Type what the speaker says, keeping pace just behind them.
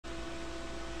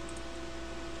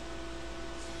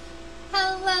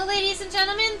and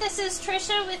gentlemen, this is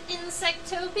Trisha with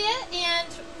Insectopia, and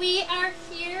we are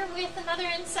here with another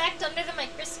insect under the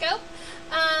microscope.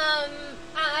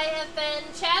 I have been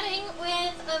chatting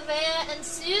with Avea and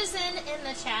Susan in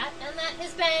the chat, and that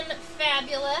has been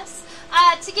fabulous.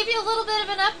 To give you a little bit of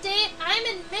an update, I'm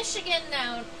in Michigan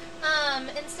now,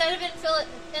 instead of in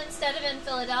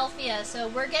Philadelphia, so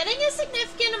we're getting a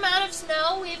significant amount of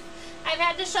snow. I've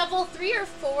had to shovel 3 or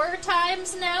 4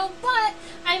 times now, but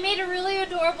I made a really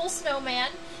adorable snowman,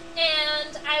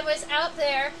 and I was out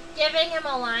there giving him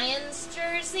a Lions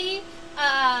jersey,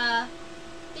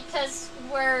 because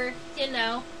we're,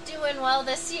 doing well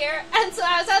this year, and so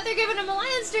I was out there giving him a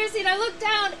Lions jersey, and I looked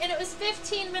down, and it was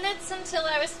 15 minutes until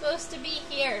I was supposed to be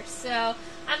here, so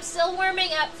I'm still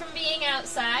warming up from being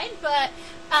outside, but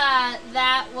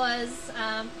that was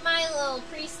my little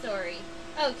pre-story.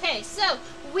 Okay, so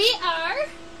we are,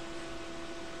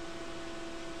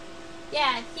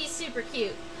 yeah, he's super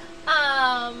cute.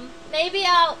 Maybe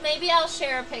I'll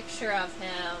share a picture of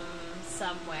him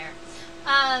somewhere.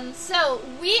 So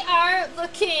we are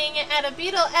looking at a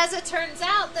beetle, as it turns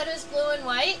out, that is blue and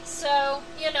white, so,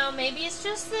 maybe it's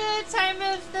just the time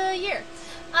of the year.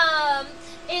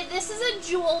 This is a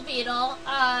jewel beetle.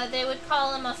 They would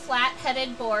call him a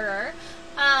flat-headed borer.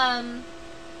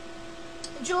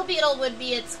 Jewel beetle would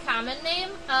be its common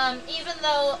name, even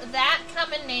though that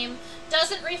common name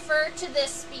doesn't refer to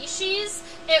this species.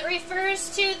 It refers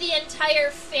to the entire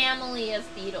family of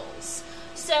beetles.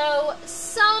 So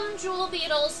some jewel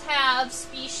beetles have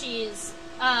species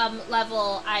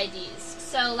level IDs.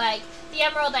 So like the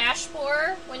emerald ash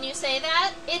borer, when you say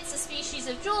that, it's a species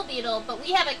of jewel beetle, but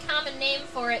we have a common name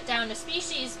for it down to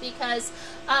species because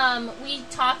we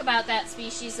talk about that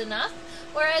species enough.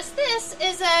 Whereas this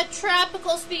is a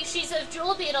tropical species of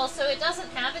jewel beetle, so it doesn't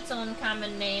have its own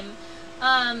common name,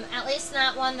 at least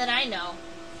not one that I know.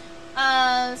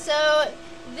 So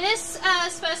this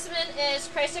specimen is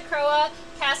Chrysochroa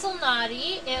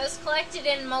castelnaudi. It was collected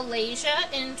in Malaysia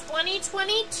in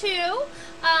 2022.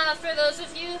 For those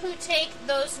of you who take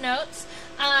those notes,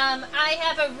 I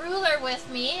have a ruler with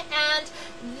me, and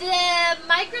the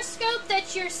microscope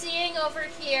that you're seeing over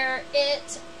here,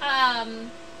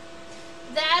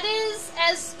 that is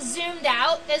as zoomed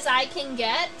out as I can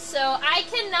get, so I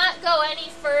cannot go any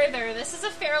further. This is a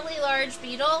fairly large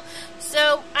beetle,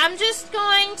 so I'm just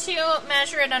going to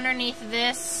measure it underneath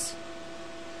this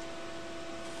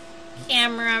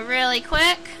camera really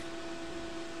quick.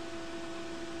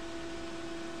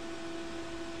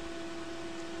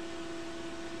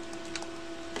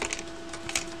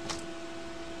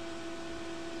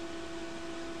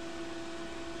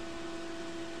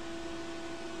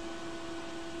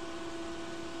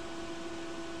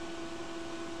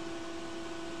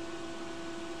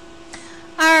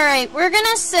 Alright, we're going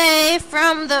to say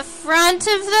from the front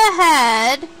of the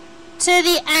head to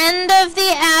the end of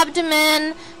the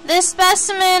abdomen, this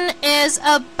specimen is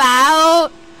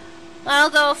about, I'll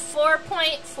go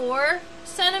 4.4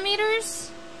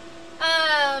 centimeters.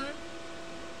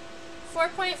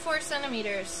 4.4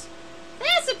 centimeters.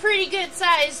 That's a pretty good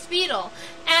sized beetle.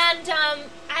 And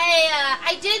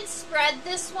I did spread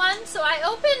this one, so I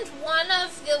opened one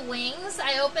of the wings.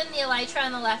 I opened the elytra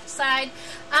on the left side.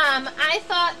 I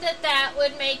thought that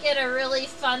would make it a really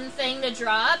fun thing to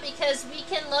draw, because we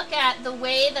can look at the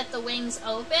way that the wings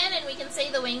open, and we can see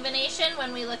the wing venation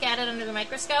when we look at it under the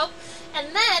microscope.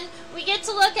 And then we get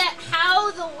to look at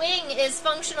how the wing is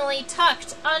functionally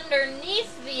tucked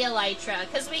underneath the elytra,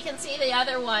 because we can see the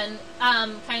other one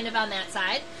kind of on that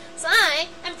side. So I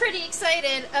am pretty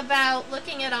excited about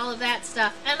looking at all of that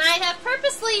stuff. And I have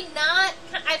purposely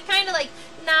I've kind of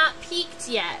not peeked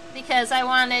yet, because I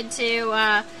wanted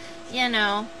to,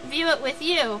 view it with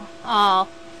you all.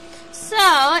 So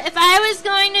if I was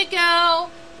going to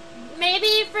go,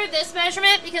 maybe for this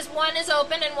measurement, because one is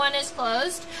open and one is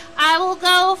closed, I will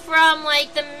go from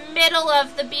the middle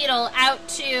of the beetle out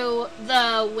to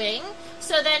the wing.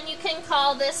 So then you can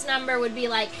call this number would be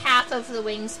half of the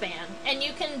wingspan. And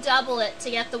you can double it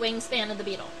to get the wingspan of the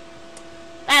beetle.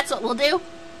 That's what we'll do.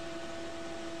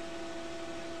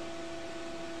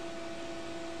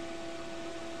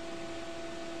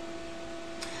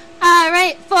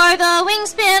 Alright, for the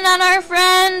wingspan on our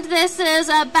friend, this is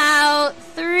about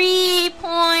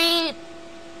 3.8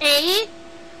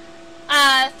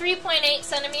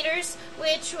 centimeters,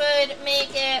 which would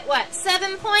make it,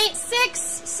 7.6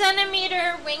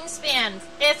 centimeter wingspan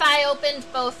if I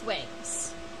opened both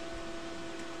wings.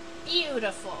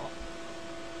 Beautiful.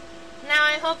 Now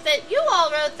I hope that you all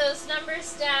wrote those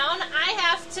numbers down. I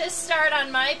have to start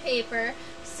on my paper,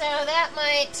 so that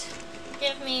might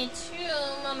give me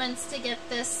 2 moments to get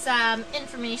this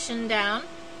information down.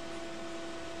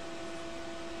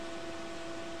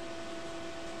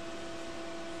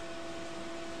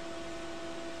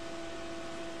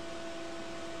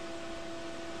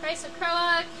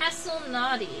 Chrysochroa,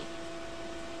 castelnaudi.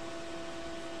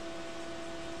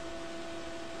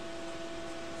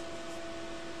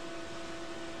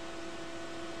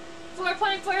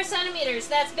 4.4 centimeters.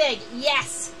 That's big.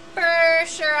 Yes, for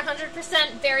sure,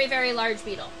 100%. Very, very large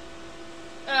beetle.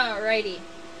 Alrighty.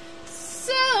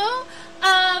 So,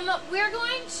 we're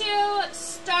going to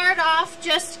start off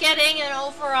just getting an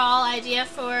overall idea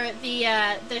for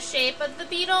the shape of the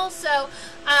beetle. So,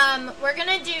 we're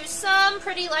going to do some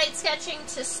pretty light sketching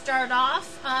to start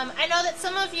off. I know that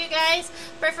some of you guys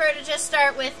prefer to just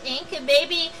start with ink, and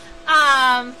maybe,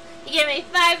 you give me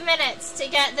 5 minutes to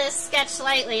get this sketched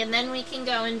lightly, and then we can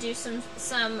go and do some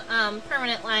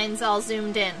permanent lines all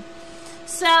zoomed in.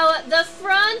 So the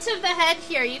front of the head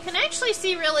here, you can actually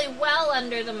see really well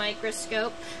under the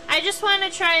microscope. I just want to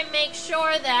try and make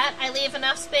sure that I leave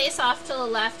enough space off to the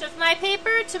left of my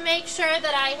paper to make sure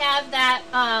that I have that,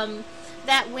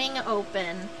 that wing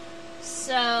open.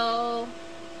 So,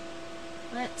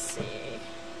 let's see.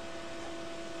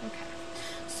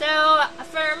 So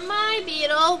for my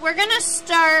beetle, we're gonna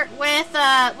start with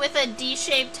a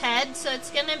D-shaped head. So it's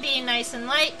gonna be nice and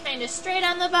light, kind of straight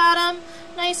on the bottom,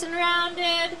 nice and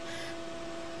rounded.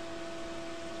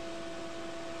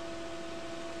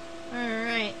 All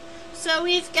right. So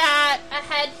we've got a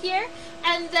head here,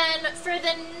 and then for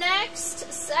the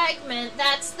next segment,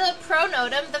 that's the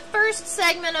pronotum, the first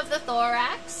segment of the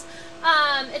thorax.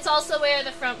 It's also where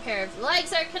the front pair of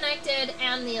legs are connected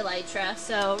and the elytra.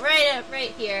 So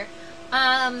right here.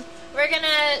 We're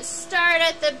gonna start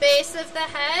at the base of the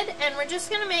head, and we're just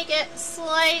gonna make it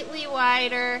slightly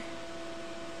wider,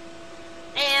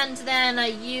 and then a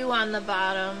U on the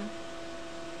bottom.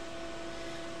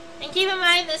 And keep in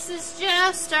mind, this is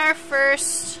just our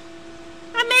first.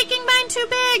 I'm making mine too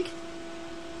big.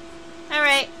 All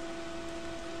right.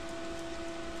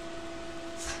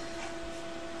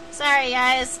 Sorry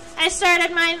guys, I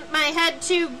started my head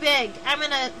too big. I'm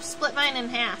gonna split mine in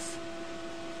half.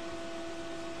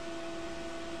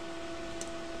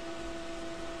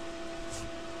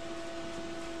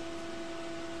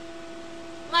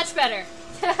 Much better.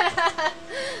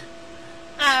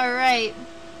 Alright.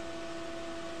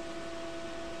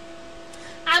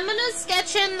 I'm gonna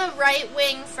sketch in the right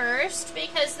wing first,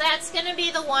 because that's gonna be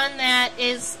the one that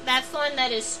is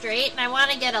straight, and I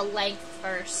wanna get a length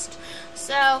first.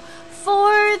 So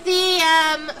for the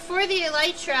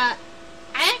elytra,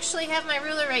 I actually have my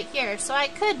ruler right here, so I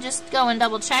could just go and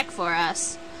double check for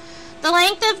us. The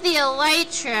length of the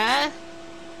elytra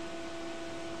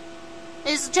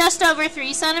is just over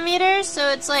 3 centimeters, so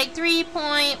it's like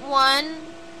 3.1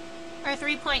 or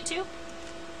 3.2.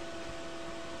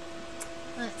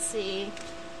 Let's see.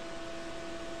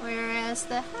 Whereas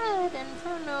the head and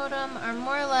pronotum are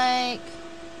more like,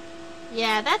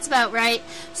 yeah, that's about right.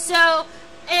 So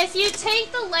if you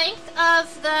take the length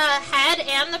of the head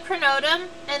and the pronotum,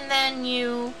 and then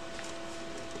you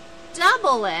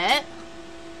double it,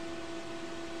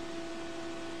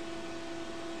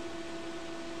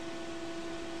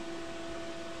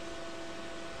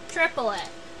 triple it.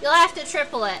 You'll have to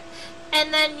triple it.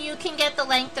 And then you can get the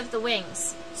length of the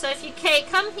wings. So if you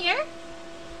come here,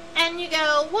 and you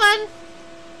go 1,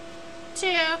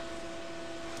 2,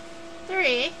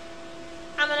 3.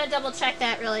 I'm going to double check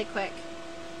that really quick.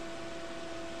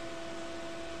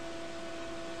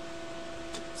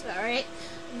 Sorry.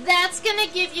 That's going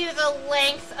to give you the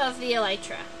length of the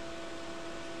elytra.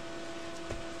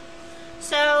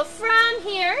 So from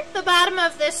here, the bottom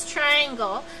of this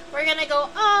triangle, we're going to go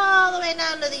all the way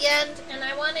down to the end, and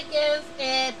I want to give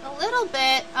it a little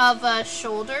bit of a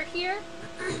shoulder here.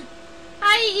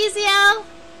 Hi, Eziel.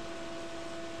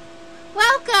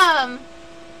 Welcome.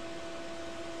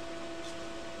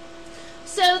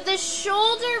 So the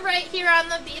shoulder right here on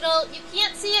the beetle, you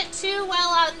can't see it too well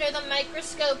under the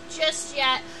microscope just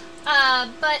yet,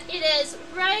 but it is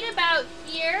right about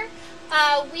here.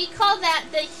 We call that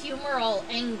the humeral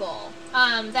angle,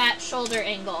 that shoulder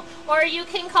angle, or you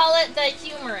can call it the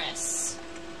humerus.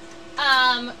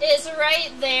 Is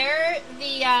right there,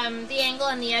 the angle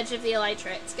on the edge of the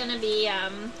elytra. It's going to be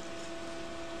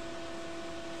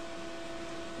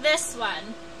this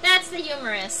one. That's the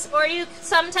humerus. Or you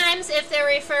sometimes, if they're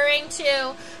referring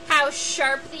to how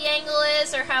sharp the angle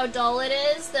is or how dull it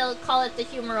is, they'll call it the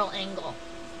humeral angle.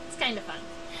 It's kind of fun.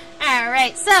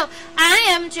 Alright, so I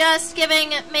am just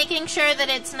making sure that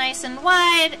it's nice and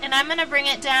wide, and I'm going to bring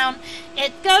it down.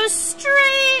 It goes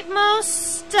straight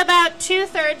most about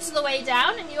 2/3 of the way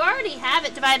down, and you already have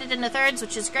it divided into thirds,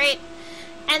 which is great.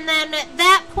 And then at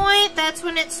that point, that's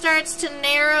when it starts to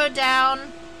narrow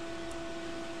down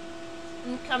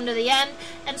and come to the end.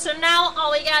 And so now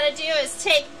all we gotta do is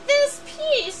take this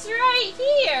piece right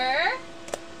here.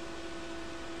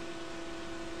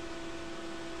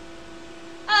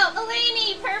 Oh,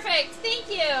 Eleni, perfect, thank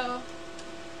you.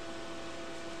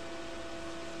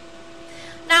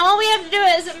 Now all we have to do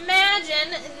is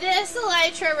imagine this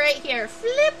elytra right here,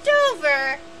 flipped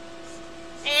over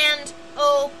and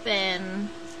open.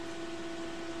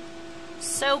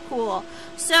 So cool.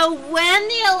 So when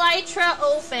the elytra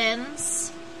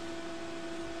opens,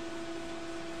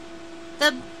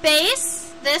 the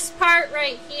base, this part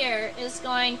right here, is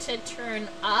going to turn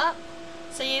up.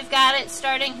 So you've got it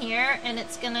starting here, and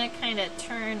it's going to kind of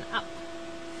turn up.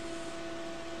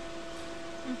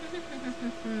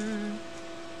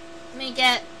 Let me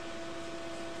get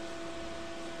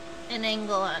an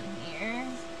angle on here.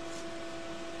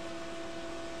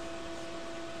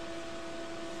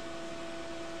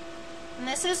 And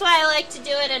this is why I like to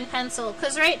do it in pencil,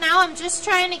 because right now I'm just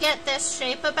trying to get this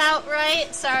shape about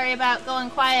right. Sorry about going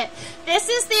quiet. This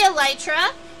is the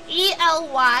elytra, E-L-Y-T-R-A,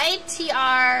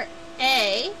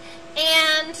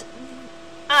 and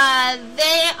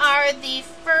they are the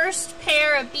first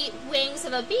pair of wings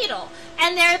of a beetle,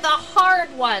 and they're the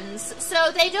hard ones, so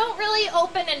they don't really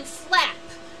open and flap,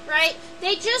 right?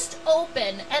 They just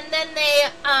open, and then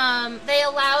they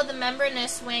allow the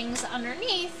membranous wings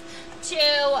underneath to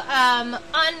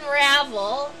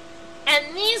unravel,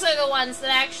 and these are the ones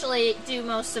that actually do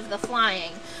most of the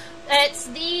flying. It's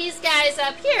these guys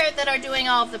up here that are doing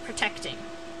all of the protecting.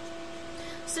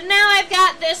 So now I've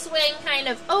got this wing kind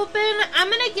of open. I'm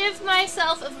going to give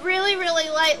myself a really, really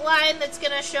light line that's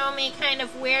going to show me kind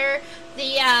of where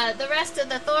the rest of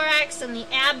the thorax and the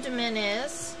abdomen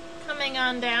is coming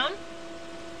on down.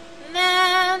 And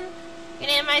then I'm going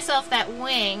to give myself that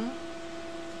wing.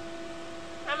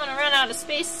 I'm going to run out of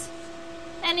space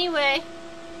anyway.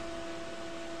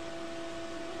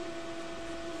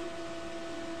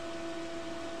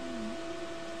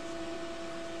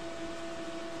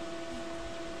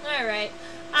 Alright.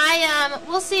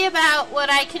 We'll see about what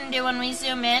I can do when we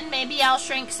zoom in. Maybe I'll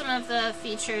shrink some of the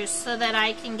features so that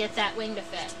I can get that wing to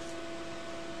fit.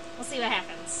 We'll see what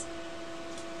happens.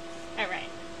 Alright.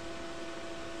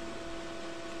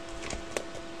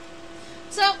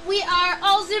 So, we are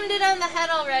all zoomed in on the head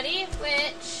already,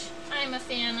 which I'm a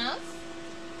fan of.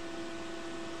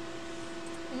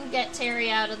 Get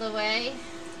Terry out of the way.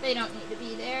 They don't need to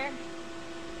be there.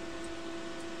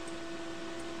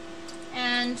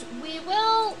 And we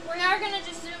are going to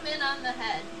just zoom in on the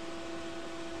head.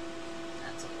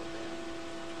 That's what we'll do.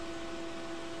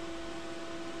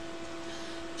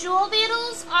 Jewel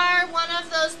beetles are one of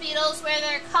those beetles where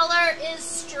their color is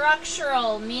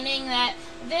structural, meaning that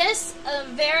this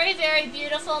very, very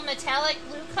beautiful metallic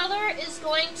blue color is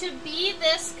going to be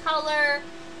this color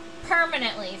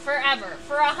permanently, forever.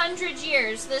 For 100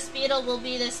 years, this beetle will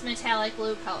be this metallic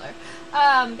blue color.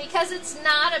 Because it's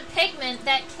not a pigment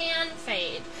that can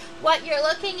fade. What you're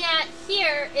looking at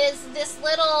here is the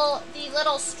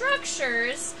little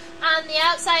structures on the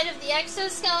outside of the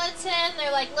exoskeleton.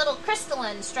 They're like little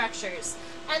crystalline structures.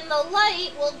 And the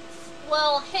light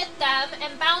will hit them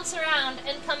and bounce around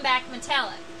and come back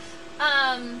metallic.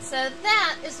 So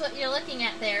that is what you're looking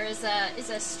at there, is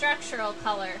a structural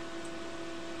color.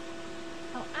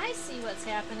 Oh, I see what's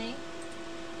happening.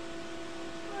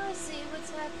 I see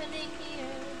what's happening here.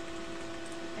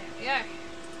 There we are.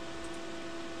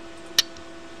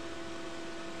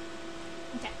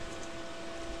 Okay.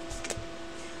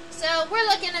 So we're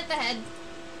looking at the head.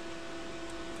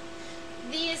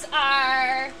 These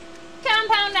are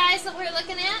compound eyes that we're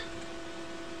looking at.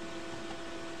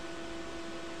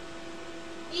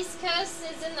 East Coast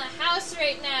is in the house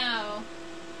right now.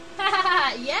 Ha ha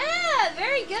ha! Yeah,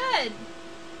 very good.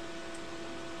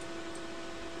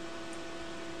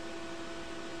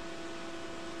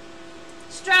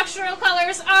 Structural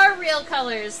colors are real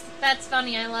colors. That's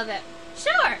funny. I love it.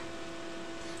 Sure.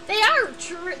 They are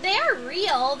true. They are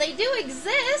real. They do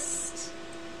exist.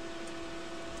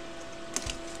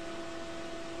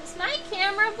 Is my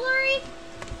camera blurry?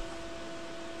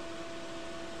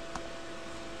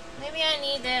 Maybe I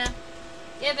need to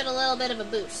give it a little bit of a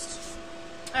boost.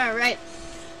 Alright.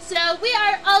 So we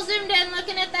are all zoomed in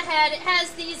looking at the head. It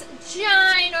has these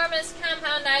ginormous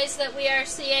compound eyes that we are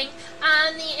seeing.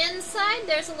 On the inside,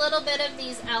 there's a little bit of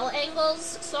these L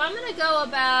angles. So I'm going to go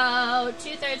about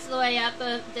 2/3 of the way up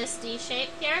of this D shape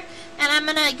here. And I'm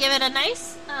going to give it a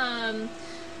nice kind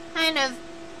of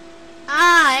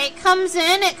eye. It comes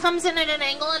in at an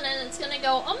angle, and then it's going to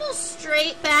go almost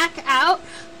straight back out.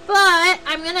 But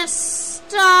I'm going to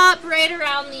stop right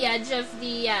around the edge of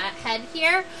the head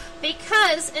here,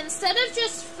 because instead of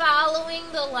just following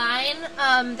the line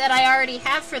that I already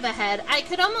have for the head, I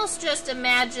could almost just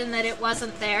imagine that it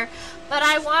wasn't there. But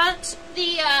I want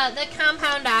the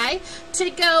compound eye to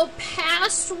go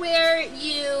past where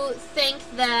you think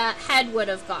the head would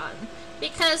have gone,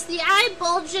 because the eye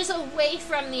bulges away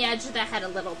from the edge of the head a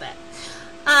little bit.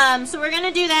 So we're going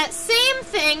to do that same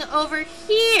thing over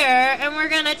here, and we're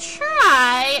going to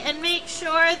try and make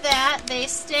sure that they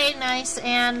stay nice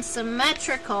and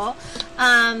symmetrical.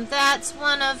 That's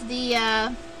one of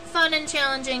the fun and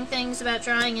challenging things about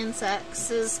drawing insects,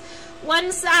 is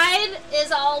one side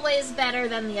is always better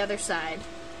than the other side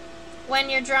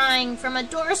when you're drawing from a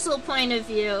dorsal point of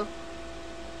view.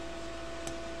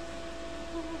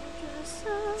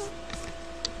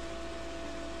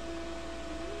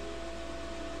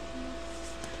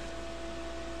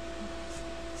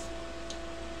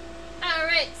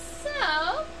 Alright,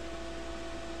 so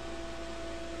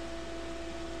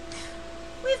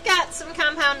we've got some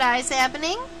compound eyes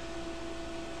happening.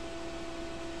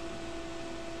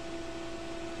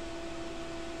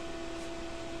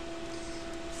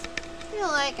 I feel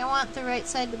like I want the right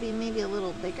side to be maybe a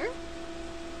little bigger.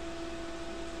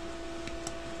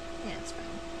 Yeah, it's fine.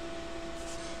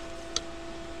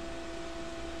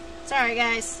 Sorry,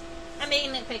 guys. I'm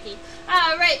being nitpicky.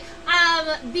 Right.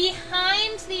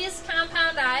 Behind these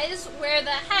compound eyes, where the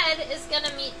head is going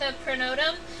to meet the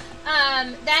pronotum,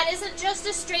 that isn't just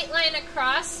a straight line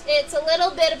across. It's a little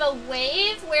bit of a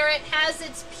wave where it has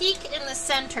its peak in the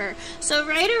center. So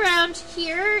right around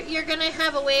here, you're going to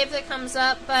have a wave that comes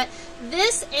up, but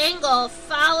this angle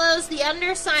follows the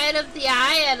underside of the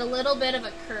eye at a little bit of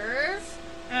a curve.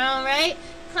 All right.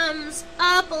 Comes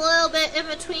up a little bit in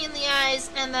between the eyes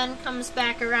and then comes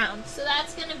back around. So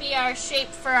that's going to be our shape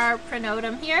for our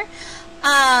pronotum here.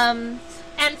 And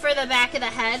for the back of the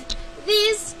head,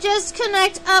 these just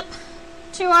connect up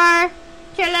to our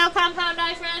little compound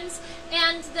eye, friends.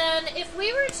 And then if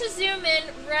we were to zoom in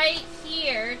right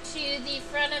here to the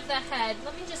front of the head,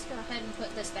 let me just go ahead and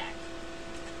put this back.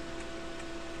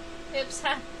 Oops,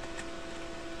 huh?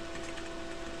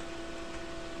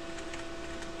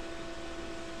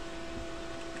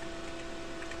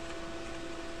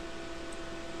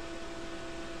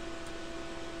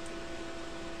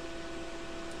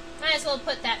 Might as well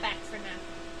put that back for now.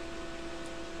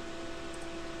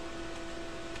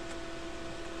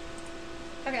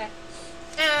 Okay.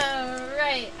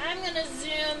 Alright, I'm gonna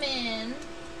zoom in.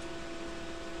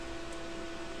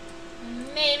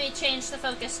 Maybe change the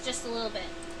focus just a little bit.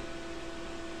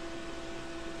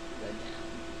 Go down.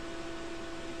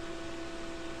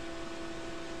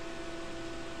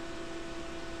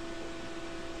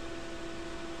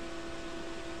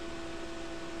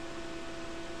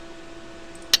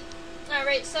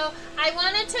 Alright, so I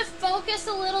wanted to focus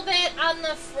a little bit on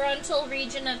the frontal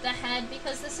region of the head,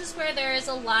 because this is where there is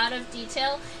a lot of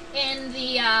detail in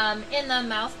the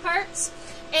mouth parts.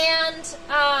 And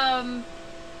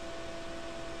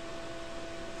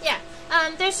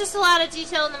there's just a lot of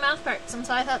detail in the mouth parts, and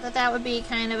so I thought that that would be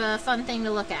kind of a fun thing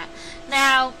to look at.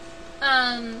 Now,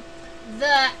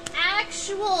 the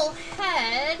actual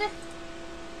head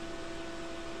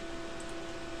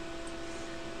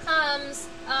comes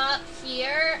up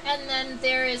here, and then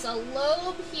there is a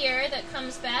lobe here that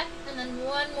comes back, and then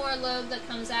one more lobe that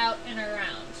comes out and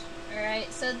around.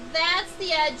 Alright, so that's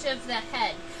the edge of the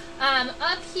head.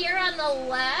 Up here on the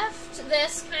left,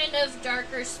 this kind of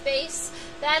darker space,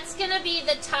 that's going to be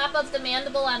the top of the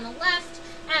mandible on the left,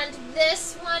 and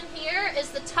this one here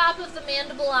is the top of the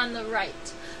mandible on the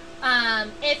right.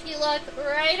 If you look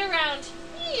right around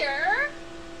here,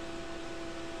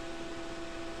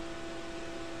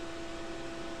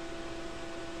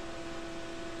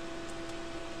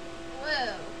 whoa,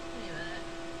 wait a minute.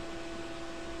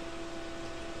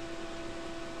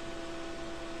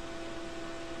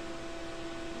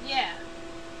 Yeah.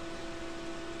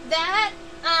 That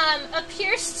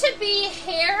appears to be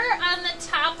hair on the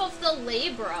top of the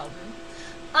labrum.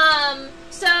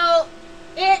 So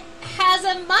it has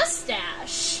a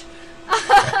mustache.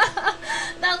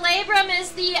 The labrum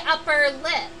is the upper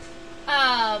lip.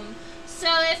 So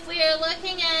if we are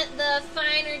looking at the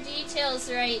finer details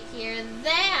right here,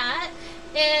 that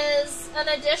is an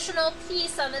additional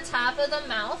piece on the top of the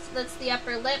mouth. That's the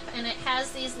upper lip, and it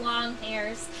has these long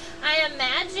hairs. I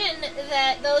imagine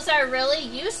that those are really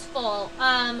useful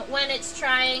when it's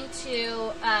trying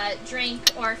to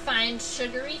drink or find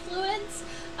sugary fluids.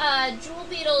 Jewel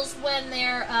beetles, when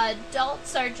they're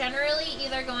adults, are generally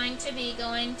either going to be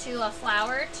going to a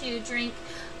flower to drink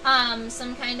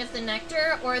some kind of the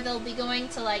nectar, or they'll be going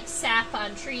to like sap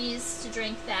on trees to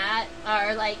drink that,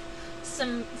 or like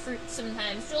some fruit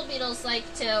sometimes. Jewel beetles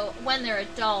like to, when they're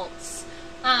adults,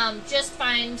 just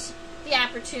find the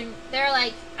they're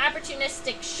like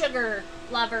opportunistic sugar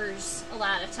lovers a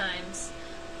lot of times.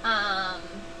 But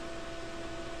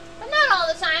not all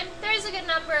the time. There's a good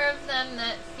number of them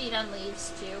that feed on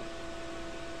leaves too.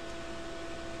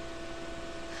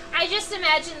 I just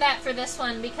imagined that for this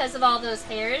one because of all those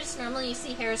hairs. Normally you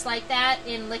see hairs like that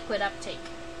in liquid uptake.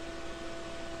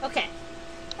 Okay,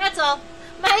 that's all.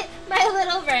 My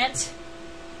little rant.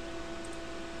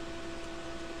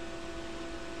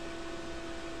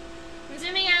 I'm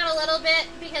zooming out a little bit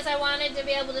because I wanted to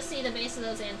be able to see the base of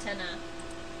those antennae.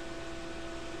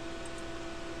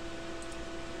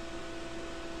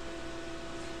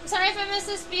 I'm sorry if I missed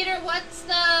this, Peter. What's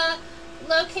the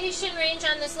location range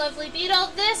on this lovely beetle?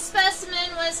 This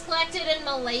specimen was collected in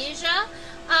Malaysia.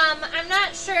 I'm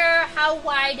not sure how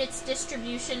wide its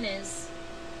distribution is.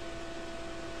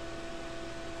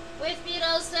 With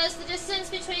beetles, does the distance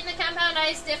between the compound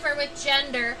eyes differ with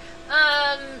gender?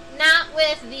 Not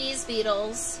with these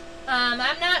beetles.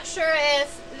 I'm not sure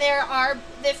if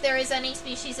there is any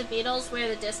species of beetles where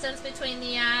the distance between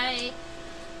the eye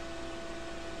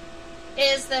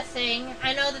is the thing.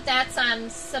 I know that that's on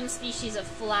some species of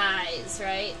flies,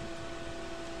 right?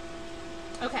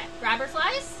 Okay, robber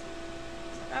flies?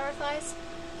 Robber flies?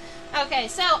 Okay,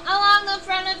 so along the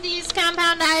front of these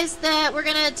compound eyes that we're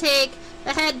going to take,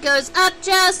 the head goes up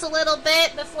just a little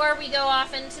bit before we go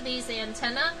off into these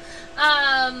antennae.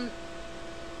 I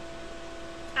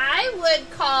would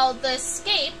call the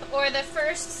scape, or the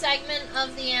first segment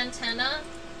of the antenna,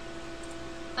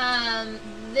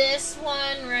 this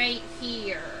one right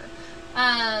here.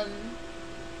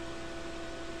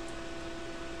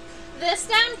 This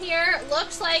down here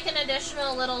looks like an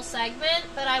additional little segment,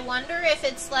 but I wonder if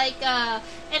it's like an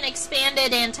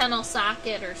expanded antennal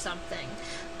socket or something.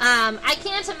 I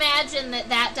can't imagine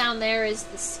that down there is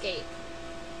the scape.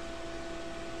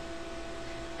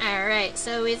 Alright,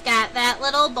 so we've got that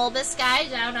little bulbous guy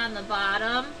down on the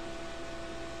bottom.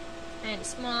 Kind of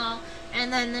small.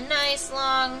 And then the nice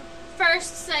long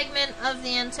first segment of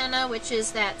the antenna, which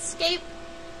is that scape.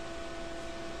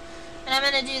 And I'm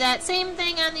going to do that same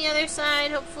thing on the other side,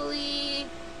 hopefully.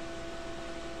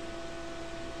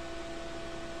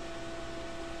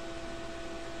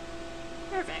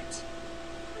 Perfect.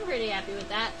 I'm pretty happy with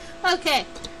that. Okay.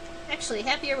 Actually,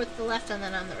 happier with the left one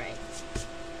than on the right.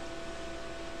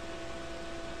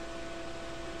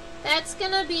 That's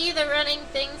going to be the running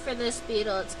thing for this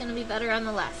beetle. It's going to be better on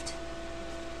the left.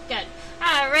 Good.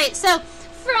 Alright, so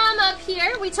from up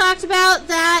here, we talked about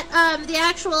that the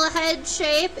actual head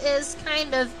shape is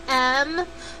kind of M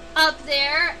up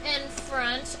there in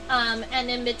front and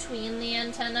in between the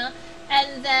antenna.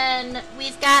 And then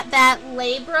we've got that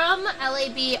labrum,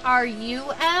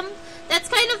 L-A-B-R-U-M. That's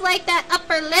kind of like that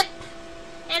upper lip.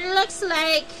 And it looks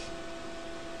like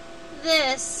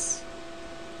this.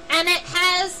 And it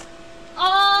has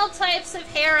all types of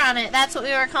hair on it. That's what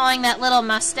we were calling that little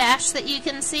mustache that you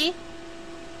can see.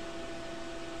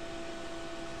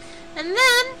 And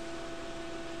then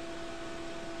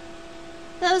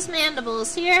those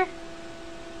mandibles here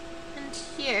and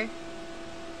here.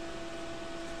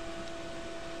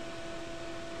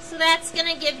 So that's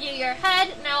going to give you your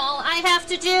head. Now all I have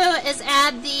to do is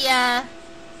add the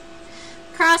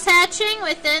cross-hatching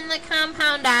within the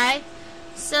compound eye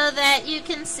so that you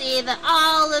can see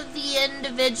all of the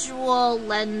individual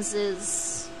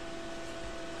lenses.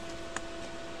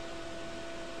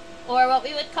 Or what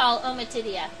we would call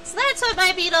ommatidia. So that's what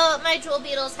my jewel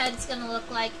beetle's head's going to look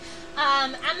like.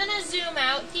 I'm going to zoom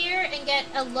out here and get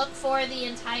a look for the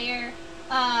entire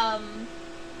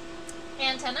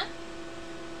antenna.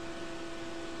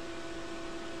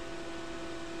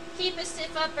 Keep a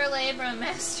stiff upper labrum,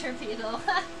 Master Beetle.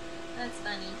 That's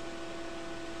funny.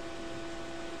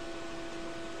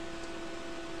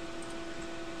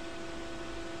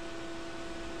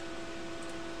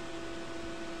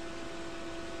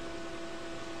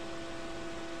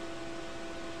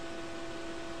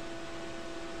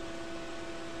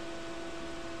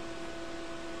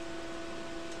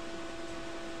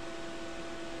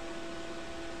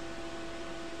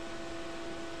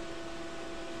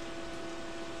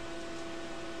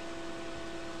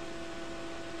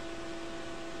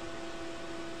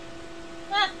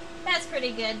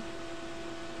 Pretty good.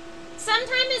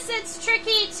 Sometimes it's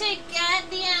tricky to get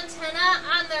the antenna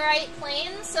on the right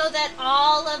plane so that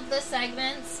all of the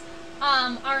segments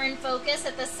are in focus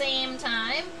at the same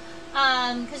time,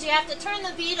 because you have to turn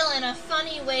the beetle in a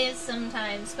funny way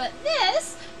sometimes. But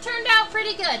this turned out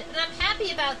pretty good, and I'm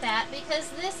happy about that because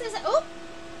this is, oh,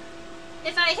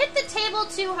 if I hit the table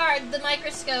too hard, the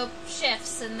microscope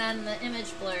shifts and then the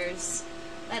image blurs.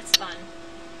 That's fun.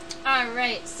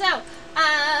 Alright, so,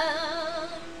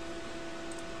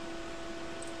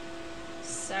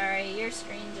 sorry, your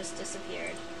screen just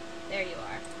disappeared. There you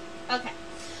are. Okay.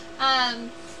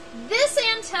 This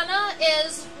antenna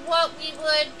is what we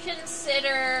would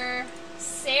consider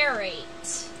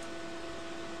serrate.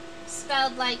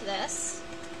 Spelled like this.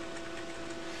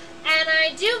 And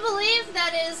I do believe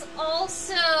that is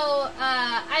also,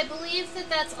 I believe that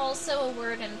that's also a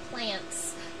word in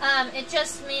plants. It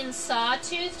just means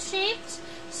sawtooth shaped.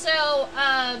 So,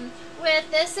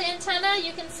 with this antenna,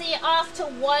 you can see off to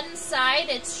one side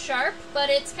it's sharp, but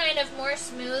it's kind of more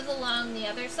smooth along the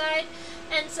other side.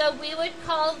 And so we would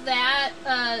call that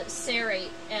a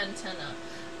serrate antenna.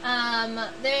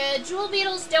 The jewel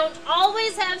beetles don't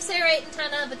always have serrate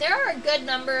antenna, but there are a good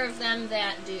number of them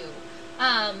that do.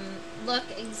 Look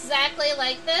exactly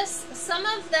like this. Some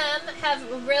of them have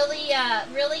really,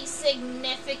 really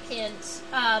significant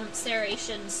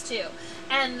serrations too,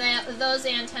 and those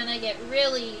antennae get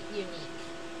really unique.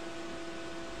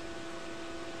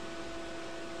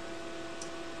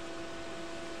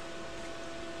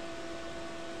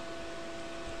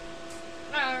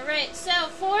 Alright, so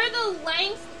for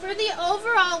the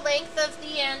overall length of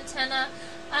the antenna,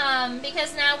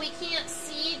 because now we can't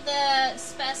see the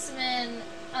specimen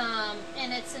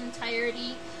in its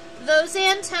entirety, those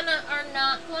antennae are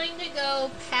not going to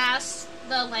go past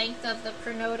the length of the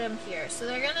pronotum here. So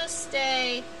they're going to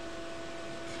stay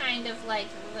kind of like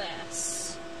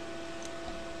this.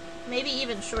 Maybe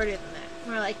even shorter than that.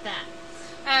 More like that.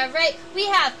 Alright, we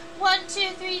have 1, 2,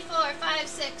 3, 4, 5,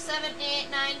 6, 7,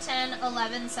 8, 9, 10,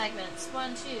 11 segments.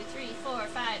 1, 2, 3, 4,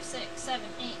 5, 6, 7,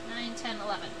 8, 9, 10,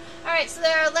 11. Alright, so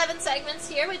there are 11 segments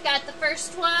here. We've got the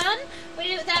first one.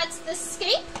 That's the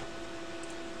scape.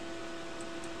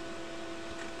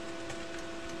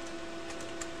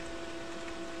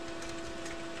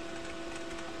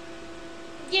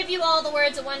 Give you all the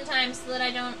words at one time so that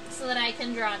I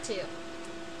can draw two.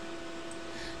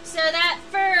 So that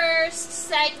first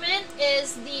segment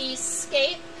is the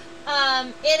scape.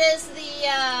 It is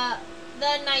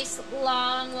the nice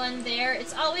long one there.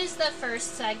 It's always the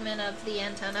first segment of the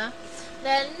antenna.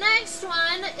 The next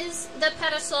one is the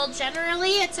pedestal.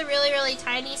 Generally, it's a really, really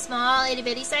tiny, small,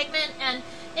 itty-bitty segment, and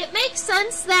it makes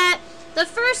sense that the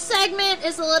first segment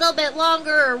is a little bit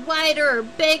longer or wider or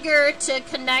bigger to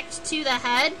connect to the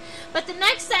head, but the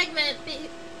next segment,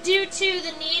 due to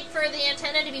the need for the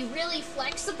antenna to be really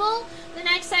flexible, the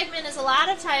next segment is a lot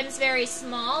of times very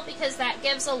small because that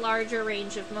gives a larger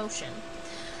range of motion.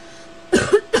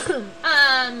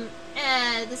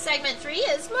 The segment 3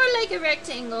 is more like a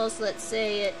rectangle, so let's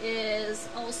say it is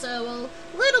also a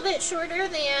little bit shorter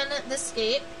than the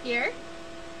scape here.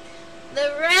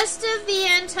 The rest of the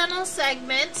antennal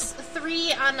segments,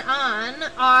 3 on,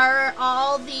 are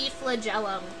all the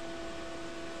flagellum.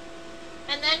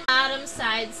 And then bottom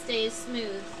side stays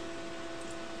smooth.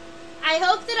 I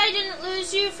hope that I didn't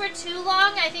lose you for too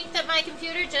long. I think that my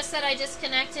computer just said I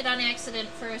disconnected on accident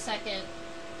for a second.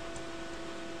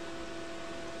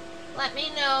 Let me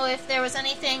know if there was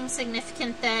anything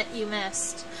significant that you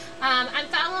missed. I'm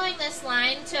following this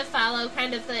line to follow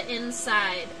kind of the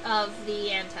inside of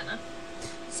the antenna.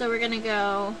 So we're going to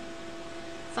go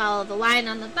follow the line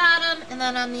on the bottom, and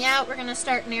then on the out we're going to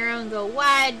start narrow and go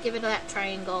wide, give it that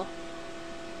triangle.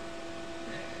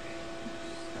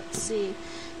 Let's see.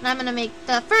 And I'm going to make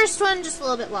the first one just a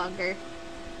little bit longer.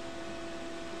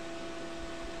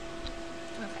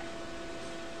 Okay.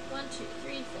 1, 2,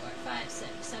 3, 4, 5, 6,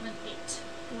 7, 8.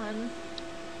 1,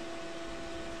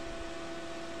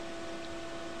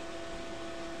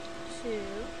 2,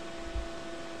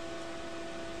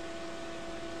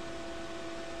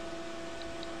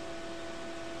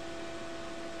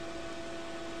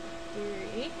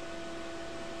 3,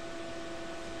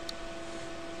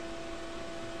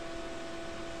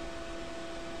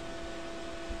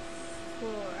 4,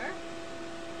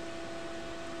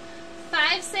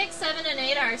 5, 6, 7, and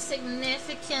 8 are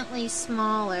significantly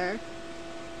smaller.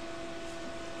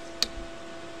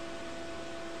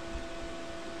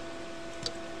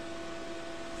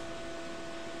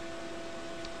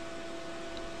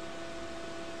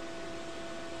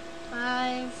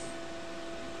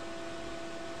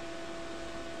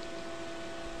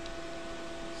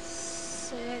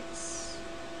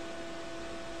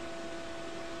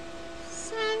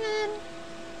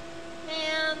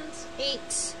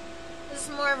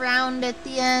 Round at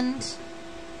the end.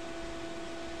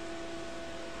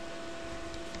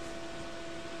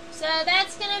 So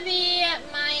that's going to be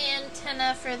my antenna.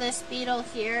 antenna for this beetle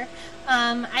here.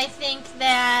 I think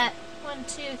that 1, 2,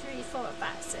 3, 4,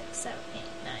 5, 6, 7, 8,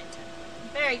 9, 10,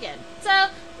 11. Very good. So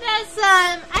that's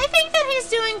I think that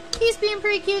he's being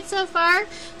pretty cute so far.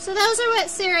 So those are what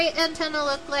serrate antenna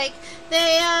look like.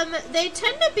 They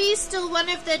tend to be still one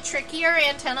of the trickier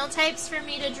antennal types for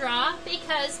me to draw,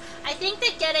 because I think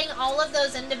that getting all of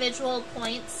those individual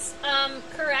points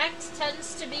correct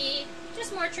tends to be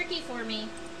just more tricky for me.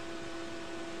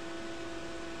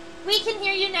 We can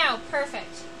hear you now.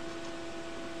 Perfect.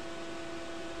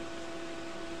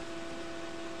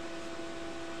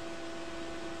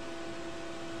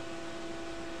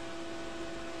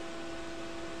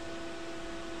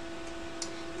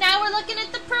 Now we're looking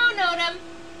at the pronotum.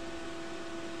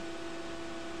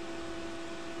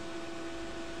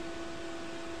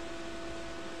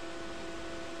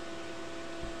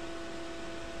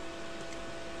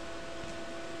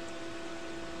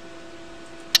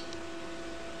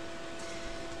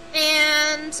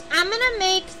 And I'm going to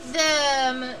make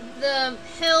the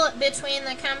hill between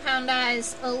the compound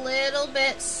eyes a little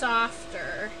bit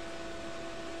softer.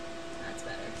 That's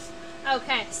better.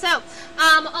 Okay, so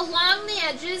along the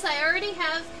edges, I already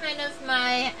have kind of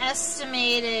my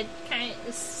estimated kind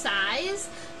of size,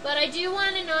 but I do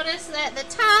want to notice that the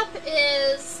top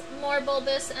is more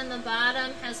bulbous and the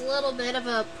bottom has a little bit of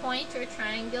a point or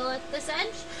triangle at this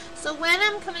edge. So when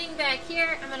I'm coming back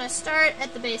here, I'm going to start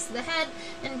at the base of the head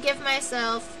and give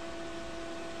myself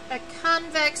a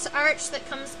convex arch that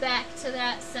comes back to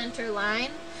that center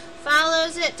line,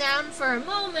 follows it down for a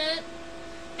moment,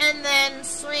 and then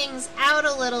swings out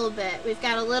a little bit. We've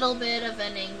got a little bit of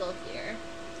an angle here.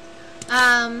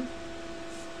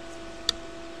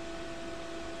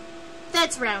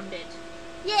 That's rounded.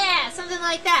 Yeah, something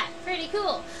like that. Pretty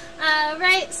cool.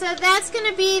 Right, so that's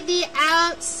going to be the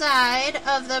outside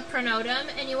of the pronotum,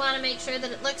 and you want to make sure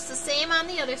that it looks the same on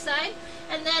the other side.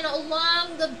 And then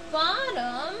along the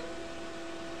bottom,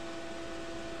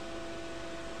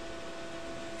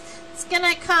 it's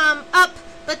going to come up,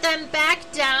 but then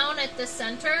back down at the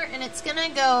center, and it's going to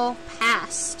go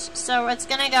past. So it's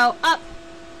going to go up.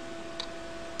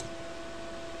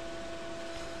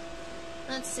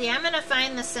 Let's see, I'm going to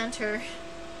find the center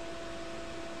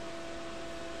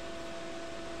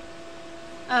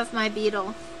of my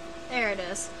beetle. There it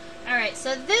is. Alright,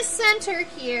 so this center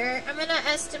here, I'm going to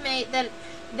estimate that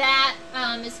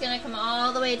is going to come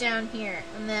all the way down here,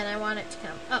 and then I want it to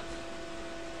come up.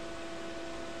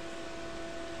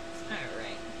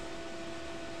 Alright.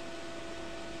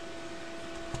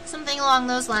 Something along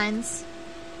those lines.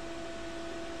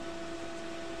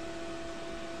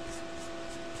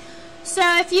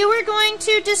 So if you were going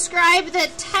to describe the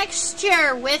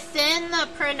texture within the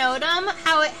pronotum,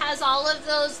 how it has all of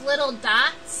those little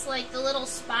dots, like the little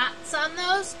spots on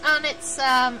those, on its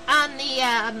on the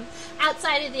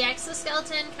outside of the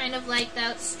exoskeleton, kind of like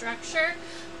that structure,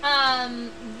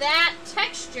 that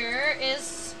texture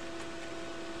is,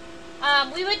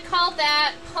 we would call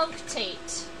that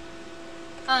punctate.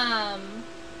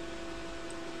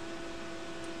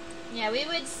 Yeah, we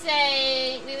would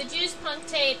use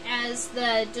punctate as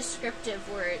the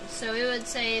descriptive word. So we would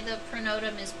say the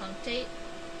pronotum is punctate,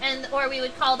 or we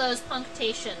would call those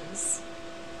punctations.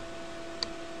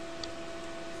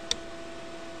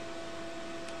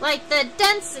 Like the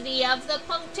density of the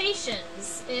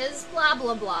punctations is blah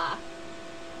blah blah.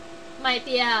 Might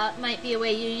be a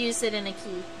way you use it in a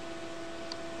key.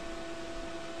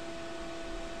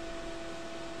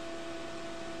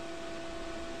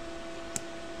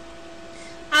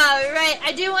 Alright,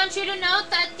 I do want you to note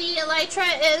that the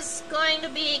elytra is going to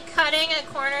be cutting a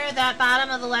corner of that bottom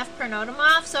of the left pronotum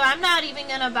off, so I'm not even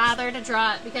going to bother to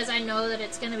draw it because I know that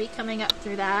it's going to be coming up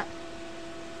through that.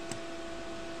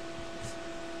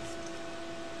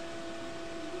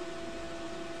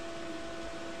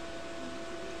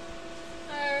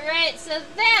 Alright, so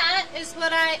that is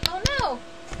what oh no!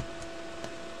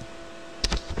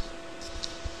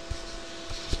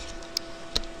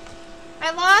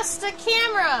 I lost a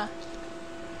camera.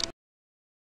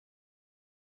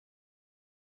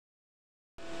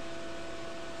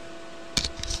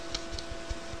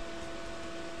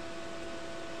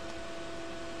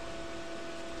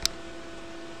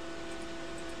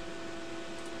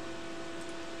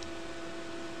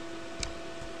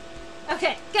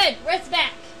 Okay, good. It's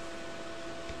back.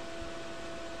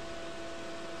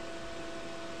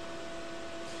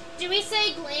 Do we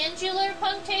say glandular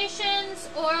punctations,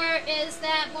 or is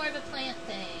that more of a plant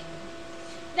thing?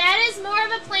 That is more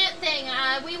of a plant thing.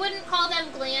 We wouldn't call them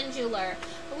glandular.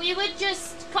 We would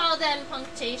just call them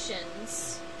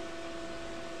punctations.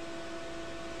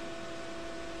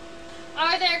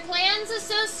 Are there glands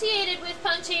associated with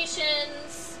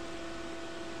punctations?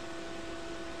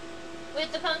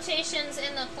 With the punctations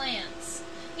in the plants?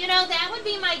 You know, that would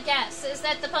be my guess, is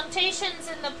that the punctations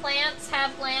in the plants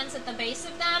have glands at the base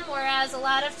of them, whereas a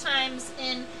lot of times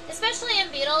especially in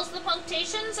beetles, the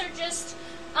punctations are just,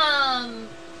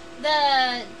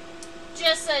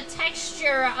 just a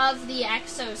texture of the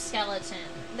exoskeleton.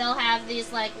 They'll have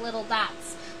these, like, little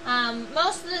dots.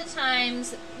 Most of the time,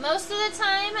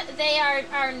 they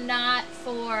are not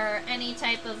for any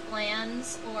type of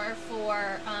glands or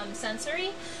for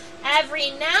sensory. Every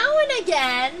now and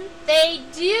again, they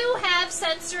do have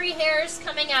sensory hairs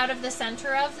coming out of the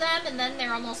center of them, and then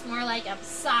they're almost more like a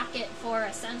socket for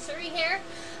a sensory hair.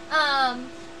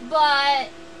 But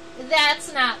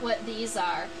that's not what these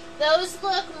are. Those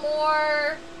look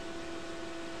more...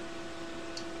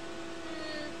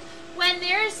 When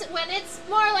it's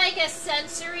more like a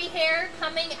sensory hair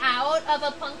coming out of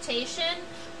a punctation,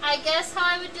 I guess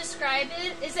how I would describe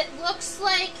it is it looks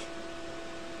like...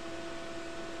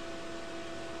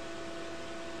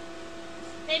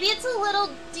 Maybe it's a little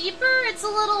deeper, it's a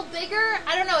little bigger.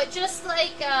 I don't know, it just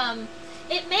like,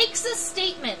 it makes a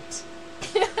statement.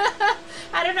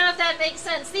 I don't know if that makes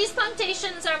sense. These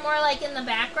punctations are more like in the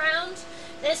background.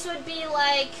 This would be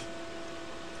like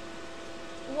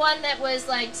one that was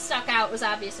like stuck out, was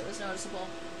obvious, it was noticeable.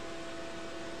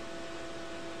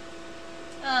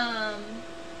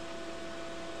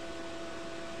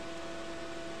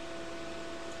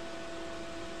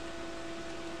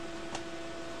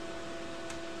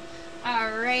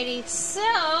 Alrighty, so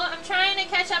I'm trying to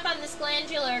catch up on this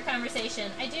glandular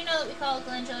conversation. I do know that we call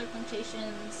glandular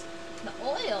punctations the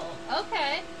oil.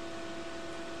 Okay.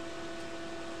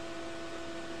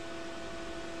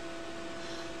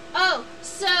 Oh,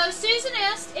 so Susan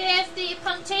asked if the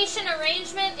punctation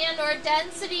arrangement and or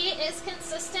density is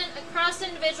consistent across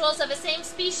individuals of the same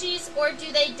species, or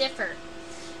do they differ?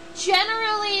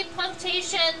 Generally,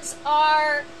 punctations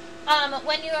are...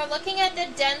 when you are looking at the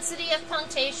density of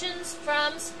punctations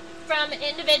from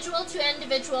individual to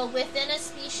individual within a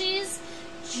species,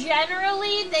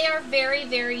 generally they are very,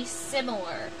 very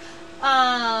similar.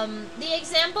 The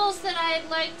examples that I'd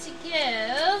like to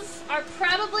give are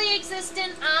probably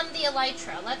existent on the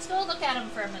elytra. Let's go look at them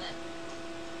for a minute.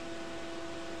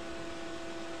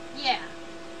 Yeah.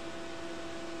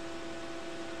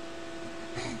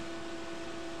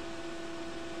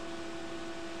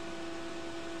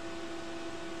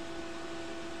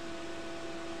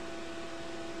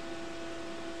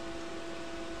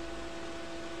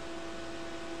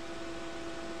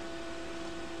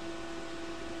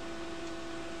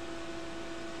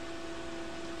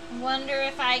 Wonder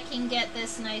if I can get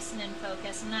this nice and in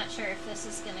focus. I'm not sure if this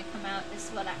is going to come out as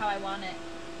how I want it.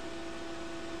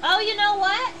 Oh, you know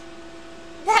what?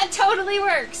 That totally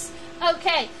works.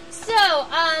 Okay, so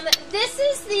this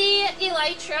is the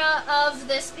elytra of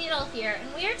this beetle here,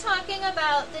 and we are talking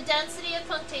about the density of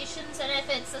punctations and if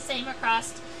it's the same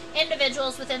across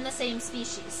individuals within the same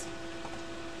species.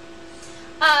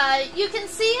 You can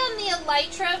see on the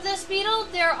elytra of this beetle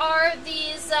there are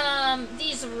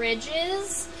these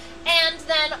ridges. And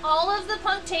then all of the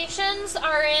punctations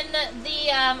are in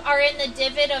the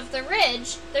divot of the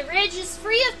ridge. The ridge is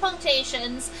free of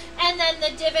punctations, and then the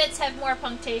divots have more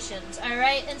punctations. All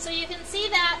right, and so you can see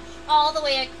that all the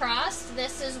way across.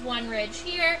 This is one ridge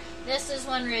here. This is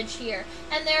one ridge here,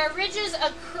 and there are ridges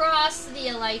across the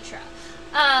elytra.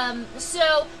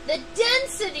 So the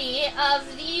density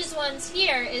of these ones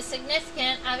here is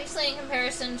significant, obviously in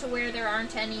comparison to where there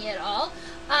aren't any at all.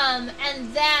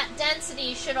 And that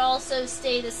density should also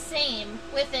stay the same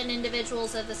within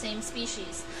individuals of the same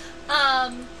species.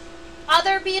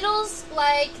 Other beetles,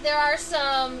 like there are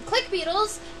some click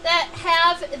beetles that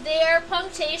have their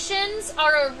punctations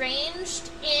are arranged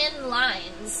in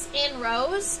lines, in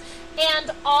rows,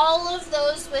 and all of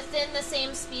those within the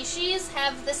same species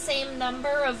have the same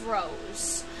number of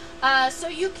rows. So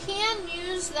you can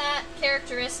use that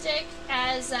characteristic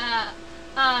as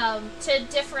to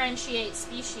differentiate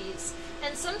species.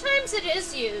 And sometimes it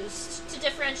is used to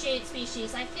differentiate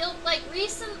species. I feel like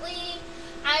recently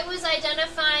I was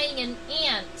identifying an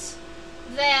ant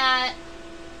that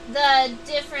the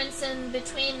difference in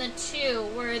between the two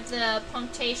were the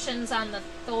punctations on the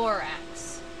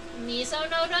thorax.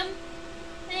 Mesonotum,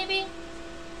 maybe?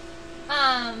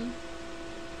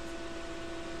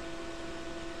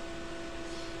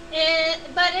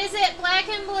 But is it black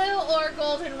and blue or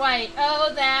gold and white?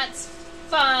 Oh, that's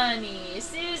funny.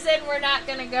 Susan, we're not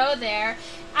going to go there.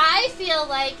 I feel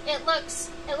like it looks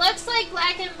like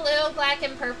black and blue, black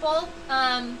and purple.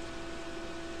 I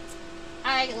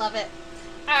love it.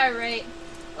 All right.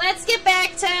 let's get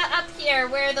back to up here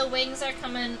where the wings are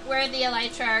coming, where the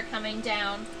elytra are coming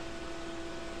down.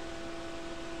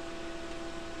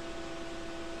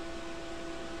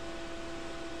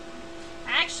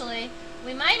 Actually,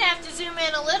 we might have to zoom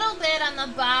in a little bit on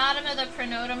the bottom of the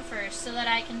pronotum first so that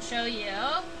I can show you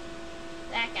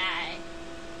that guy.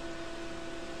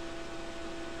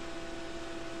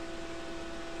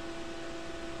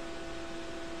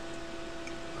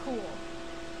 Cool.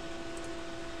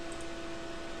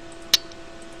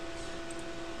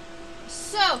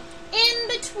 So, in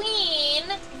between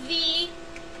the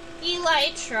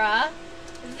elytra,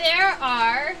 there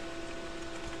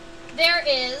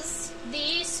is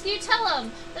the scutellum.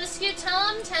 The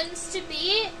scutellum tends to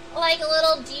be like a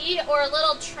little D or a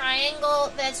little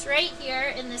triangle that's right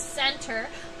here in the center,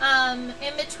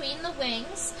 in between the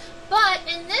wings. But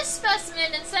in this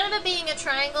specimen, instead of it being a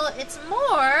triangle, it's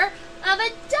more of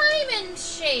a diamond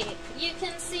shape. You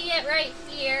can see it right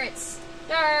here. It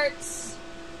starts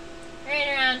right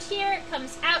around here, it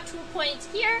comes out to a point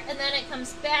here, and then it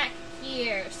comes back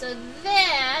here. So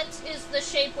that is the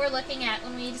shape we're looking at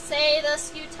when we say the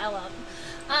scutellum.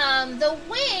 The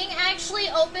wing actually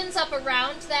opens up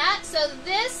around that, so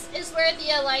this is where the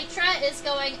elytra is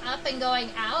going up and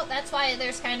going out. That's why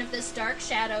there's kind of this dark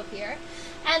shadow here.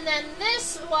 And then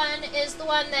this one is the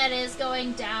one that is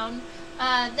going down.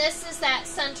 This is that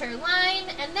center line,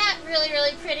 and that really,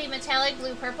 really pretty metallic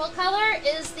blue-purple color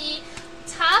is the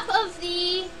top of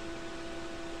the,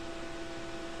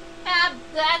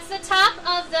 that's the top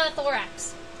of the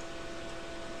thorax.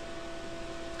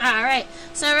 Alright,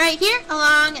 so right here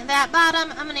along that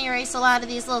bottom, I'm going to erase a lot of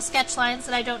these little sketch lines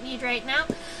that I don't need right now.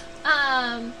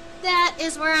 That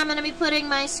is where I'm going to be putting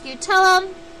my scutellum.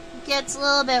 It gets a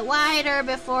little bit wider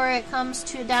before it comes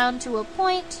down to a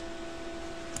point.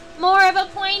 More of a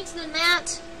point than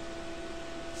that.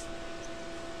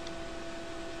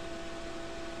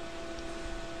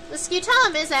 The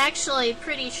scutellum is actually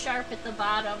pretty sharp at the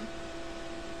bottom.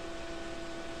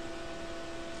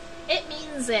 It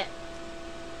means it.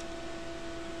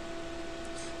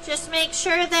 Just make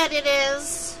sure that it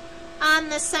is on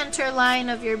the center line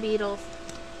of your beetle.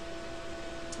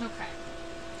 Okay.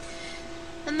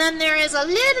 And then there is a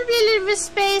little bit of a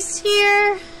space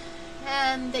here,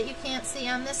 and that you can't see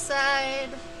on this side,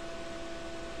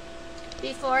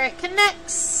 before it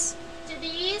connects to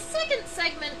the second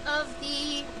segment of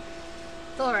the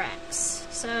thorax.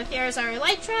 So here's our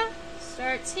elytra,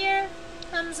 starts here,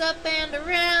 comes up and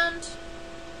around.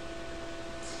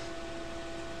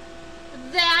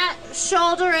 That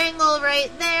shoulder angle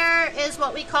right there is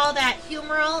what we call that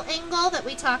humeral angle that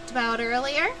we talked about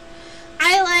earlier.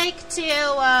 I like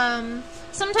to,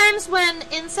 sometimes when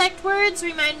insect words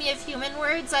remind me of human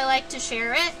words, I like to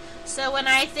share it. So when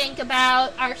I think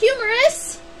about our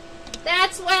humerus,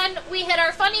 that's when we hit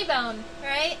our funny bone,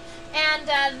 right? And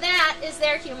that is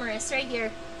their humerus right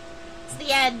here. It's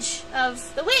the edge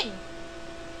of the wing.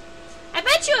 I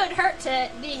bet you it would hurt to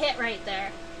be hit right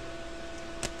there.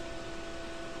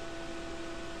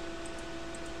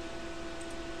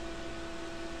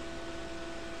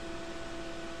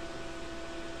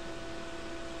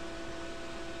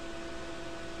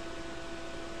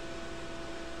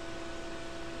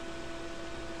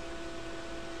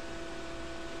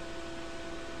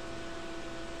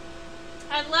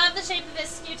 I love the shape of his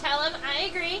scutellum. I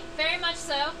agree, very much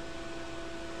so.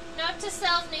 Note to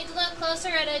self, need to look closer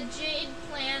at a jade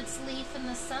plant's leaf in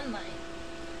the sunlight.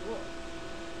 Cool.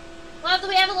 Love that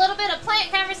we have a little bit of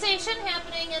plant conversation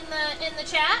happening in the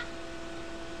chat.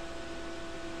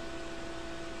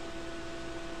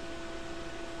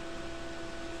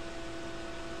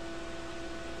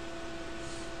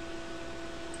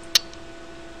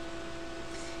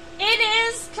 It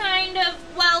is kind of,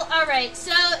 well, alright,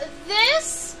 so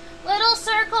this little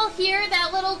circle here,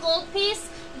 that little gold piece,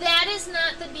 that is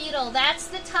not the beetle. That's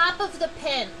the top of the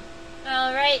pin.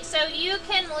 Alright, so you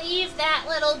can leave that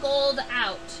little gold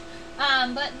out.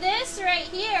 But this right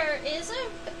here is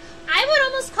I would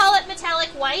almost call it metallic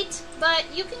white, but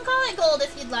you can call it gold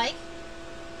if you'd like.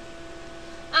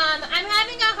 I'm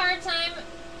having a hard time.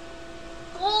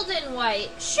 Golden white,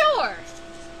 sure.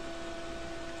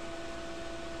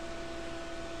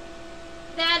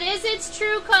 That is its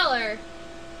true color.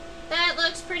 That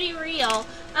looks pretty real.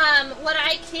 What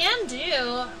I can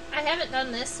do, I haven't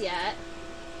done this yet.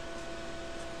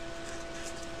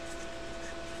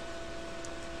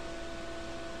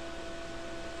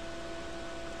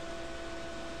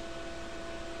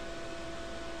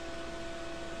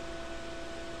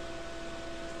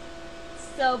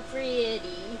 So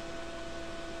pretty.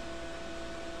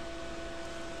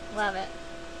 Love it.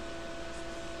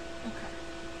 Okay.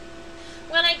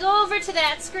 when I go over to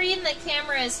that screen, the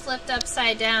camera is flipped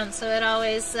upside down, so it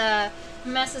always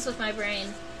messes with my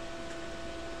brain.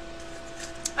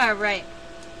 Alright.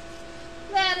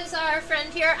 That is our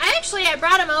friend here. I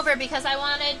brought him over because I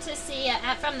wanted to see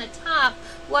from the top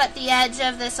what the edge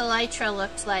of this elytra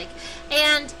looked like.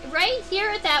 And right here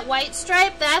at that white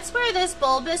stripe, that's where this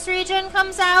bulbous region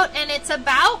comes out, and it's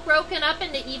about broken up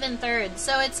into even thirds.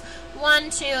 So it's 1,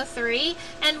 2, 3,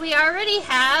 and we already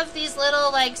have these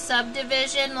little like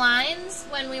subdivision lines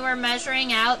when we were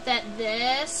measuring out that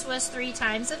this was 3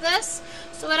 times of this.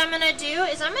 So what I'm going to do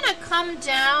is I'm going to come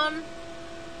down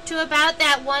to about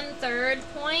that 1/3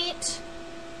 point,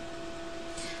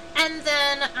 and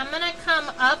then I'm going to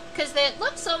come up because it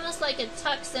looks almost like it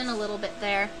tucks in a little bit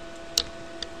there.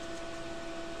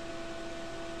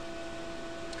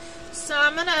 So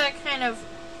I'm going to kind of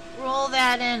roll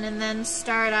that in and then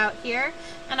start out here,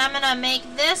 and I'm going to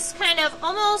make this kind of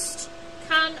almost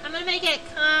I'm going to make it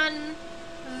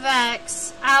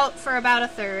convex out for about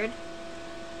 1/3.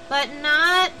 But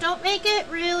don't make it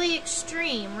really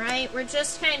extreme, right? We're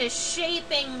just kind of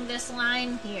shaping this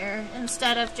line here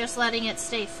instead of just letting it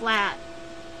stay flat.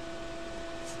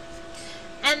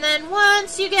 And then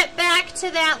once you get back to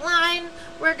that line,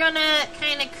 we're going to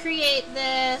kind of create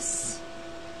this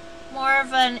more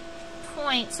of a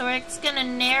point. So it's going to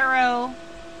narrow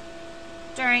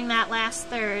during that last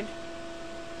third.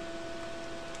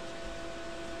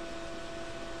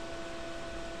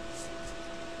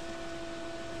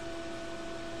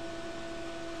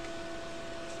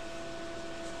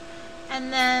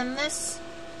 And then this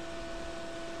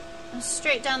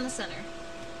straight down the center.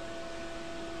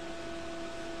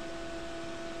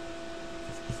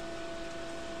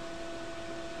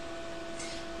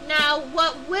 Now,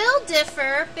 what will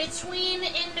differ between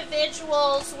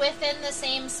individuals within the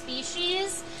same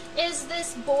species is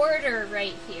this border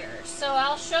right here. So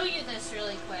I'll show you this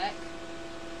really quick.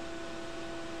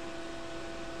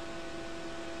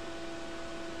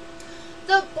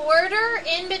 The border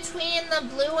in between the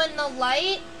blue and the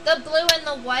white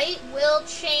will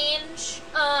change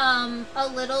a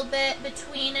little bit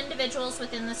between individuals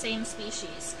within the same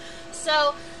species.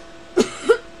 So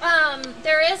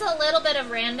there is a little bit of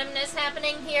randomness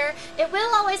happening here. It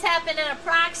will always happen in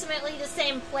approximately the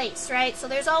same place, right? So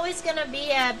there's always going to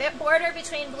be a bit border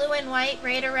between blue and white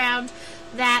right around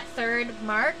that 3rd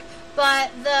mark.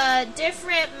 But the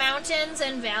different mountains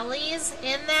and valleys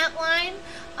in that line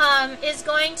is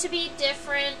going to be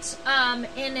different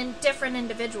in different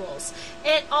individuals.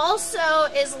 It also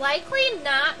is likely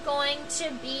not going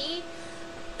to be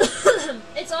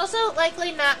it's also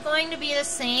likely not going to be the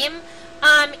same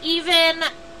even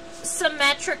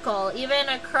symmetrical, even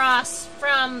across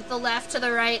from the left to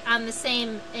the right on the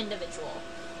same individual.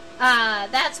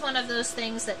 That's one of those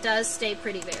things that does stay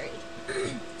pretty varied.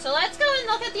 So let's go and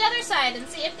look at the other side and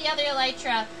see if the other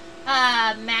elytra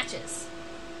matches.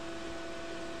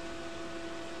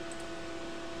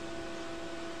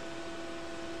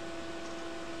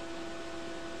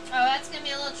 Oh, that's going to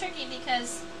be a little tricky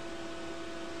because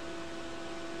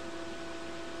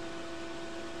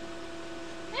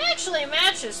it actually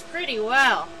matches pretty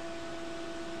well.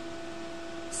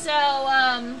 So,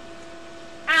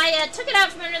 I took it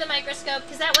out from under the microscope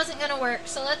because that wasn't going to work.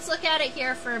 So let's look at it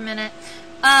here for a minute.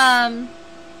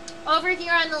 Over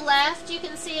here on the left, you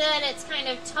can see that it's kind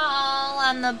of tall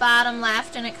on the bottom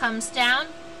left and it comes down.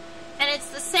 And it's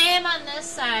the same on this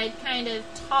side, kind of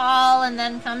tall and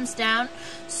then comes down.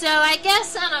 So I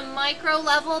guess on a micro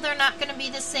level, they're not going to be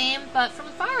the same. But from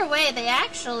far away, they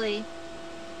actually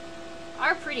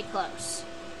are pretty close.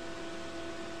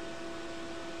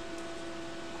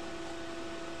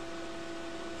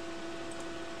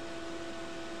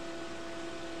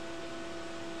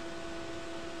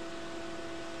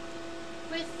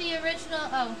 With the original,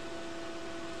 oh.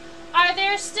 Are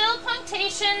there still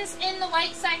punctations in the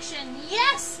white section?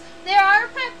 Yes, there are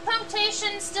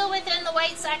punctations still within the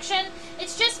white section.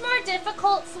 It's just more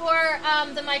difficult for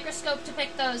the microscope to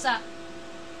pick those up.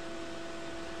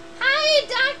 Hi,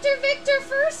 Dr. Victor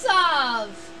Fursov.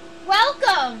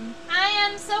 Welcome. I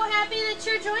am so happy that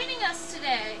you're joining us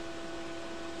today.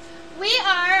 We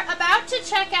are about to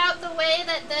check out the way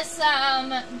that this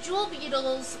jewel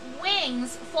beetle's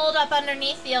wings fold up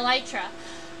underneath the elytra.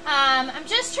 I'm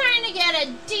just trying to get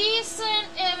a decent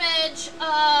image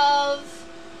of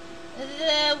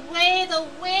the way the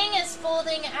wing is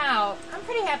folding out. I'm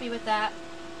pretty happy with that.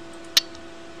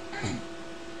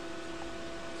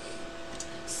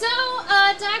 So,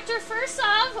 Dr.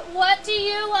 Fursov, what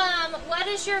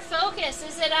is your focus?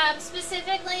 Is it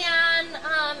specifically on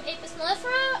Apis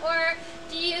mellifera, or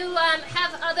do you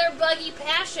have other buggy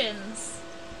passions?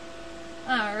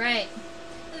 All right.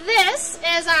 this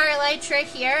is our elytra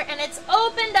here, and it's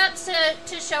opened up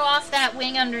to show off that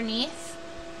wing underneath.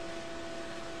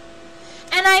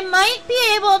 And I might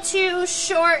be able to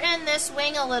shorten this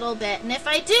wing a little bit, and if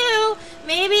I do,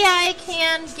 maybe I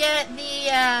can get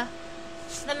the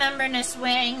membranous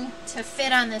wing to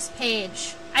fit on this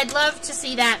page. I'd love to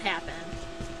see that happen.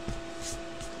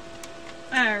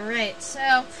 Alright, so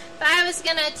if I was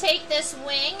going to take this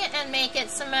wing and make it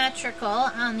symmetrical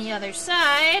on the other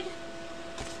side,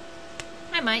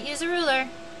 I might use a ruler.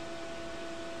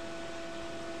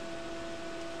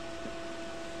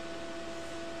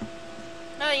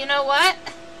 No, you know what?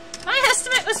 My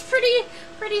estimate was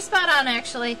pretty spot on,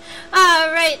 actually.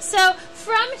 Alright, so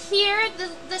from here,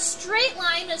 the straight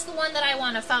line is the one that I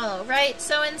want to follow, right?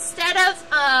 So instead of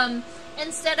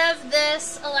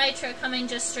this elytra coming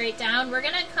just straight down, we're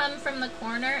going to come from the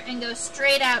corner and go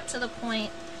straight out to the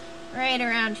point right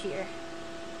around here.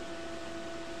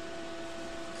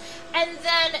 And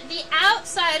then the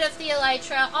outside of the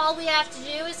elytra, all we have to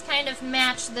do is kind of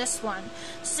match this one.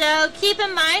 So keep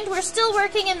in mind, we're still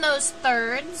working in those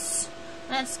thirds.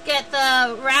 Let's get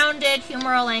the rounded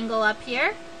humeral angle up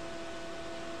here.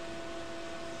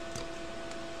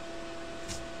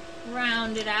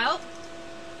 Round it out.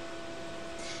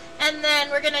 And then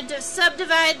we're going to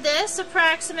subdivide this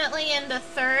approximately into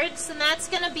thirds, and that's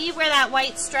going to be where that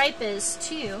white stripe is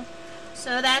too.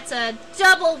 So that's a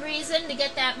double reason to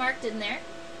get that marked in there.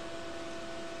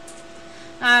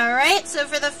 Alright, so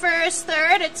for the first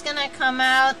third, it's going to come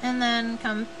out and then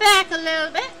come back a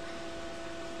little bit.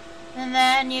 And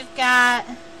then you've got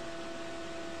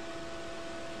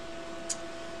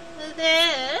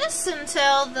this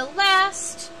until the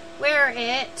last, where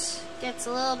it gets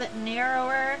a little bit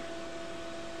narrower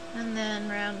and then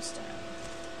rounds down.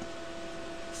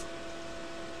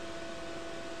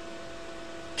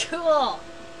 Cool.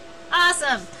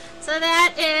 Awesome. So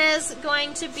that is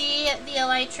going to be the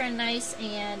elytra nice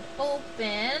and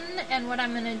open. And what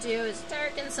I'm going to do is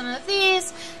darken some of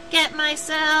these, get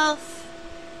myself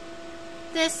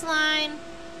this line.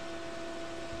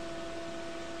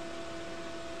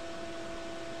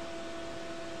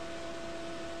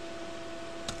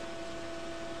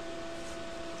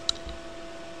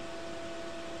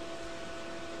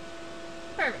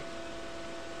 Perfect.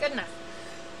 Good enough.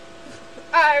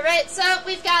 Alright, so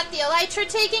we've got the elytra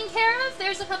taken care of.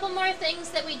 There's a couple more things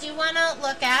that we do want to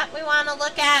look at. We want to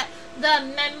look at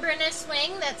the membranous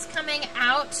wing that's coming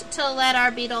out to let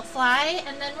our beetle fly.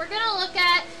 And then we're going to look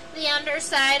at the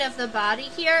underside of the body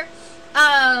here.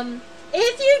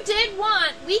 If you did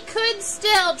want, we could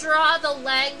still draw the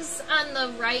legs on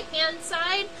the right-hand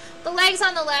side. The legs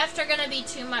on the left are going to be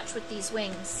too much with these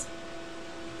wings.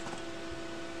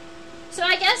 So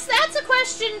I guess that's a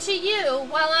question to you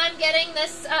while I'm getting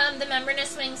this, the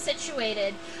membranous wing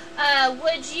situated.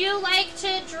 Would you like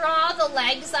to draw the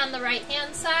legs on the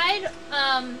right-hand side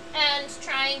and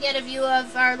try and get a view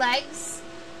of our legs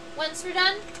once we're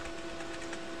done?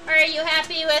 Or are you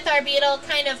happy with our beetle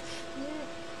kind of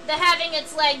having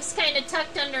its legs kind of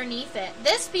tucked underneath it?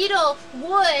 This beetle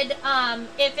would,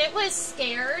 if it was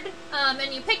scared,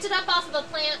 and you picked it up off of a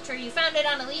plant, or you found it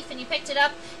on a leaf and you picked it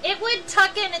up, it would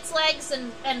tuck in its legs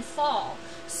and fall.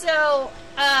 So,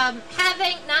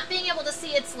 not being able to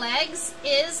see its legs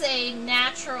is a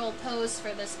natural pose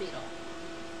for this beetle.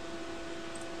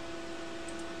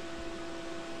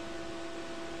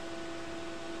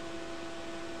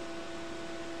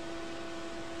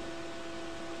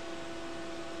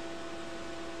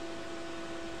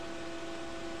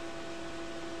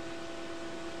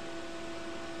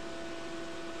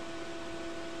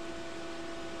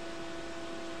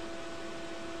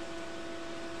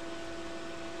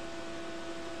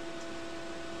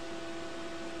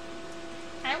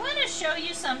 Show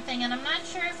you something, and I'm not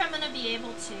sure if I'm going to be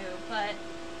able to, but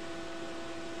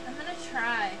I'm going to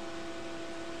try.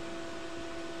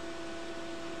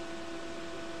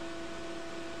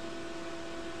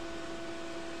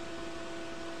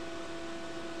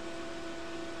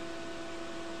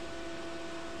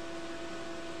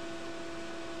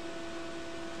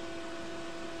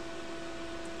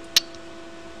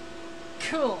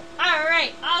 Cool.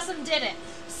 Alright, awesome, did it.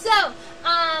 So,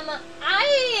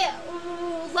 I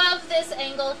love this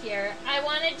angle here. I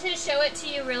wanted to show it to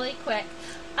you really quick.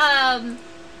 And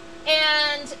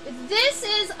this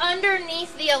is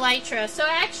underneath the elytra, so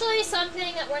actually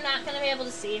something that we're not going to be able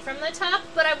to see from the top,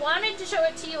 but I wanted to show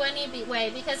it to you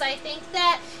anyway because I think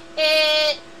that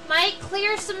it might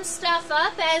clear some stuff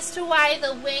up as to why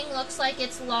the wing looks like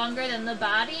it's longer than the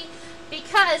body,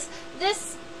 because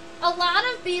a lot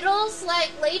of beetles,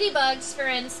 like ladybugs for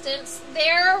instance,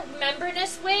 their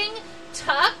membranous wing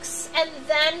tucks and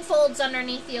then then folds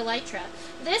underneath the elytra.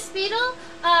 This beetle,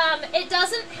 it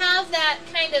doesn't have that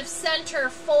kind of center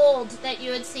fold that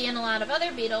you would see in a lot of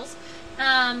other beetles.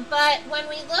 But when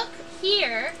we look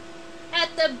here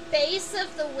at the base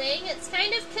of the wing, it's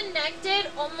kind of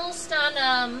connected almost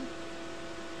on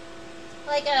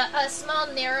like a small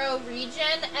narrow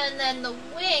region, and then the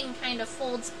wing kind of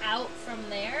folds out from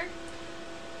there.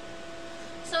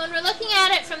 So when we're looking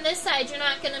at it from this side, you're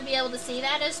not going to be able to see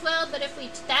that as well, but if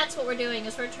that's what we're doing,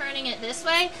 is we're turning it this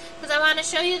way, because I want to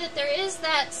show you that there is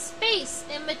that space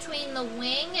in between the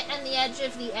wing and the edge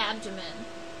of the abdomen.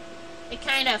 It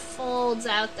kind of folds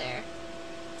out there.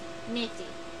 Nifty.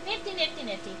 Nifty, nifty,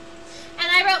 nifty. And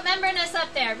I wrote membranous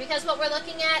up there, because what we're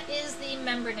looking at is the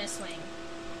membranous wing.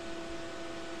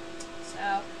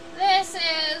 So this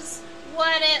is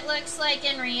what it looks like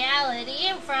in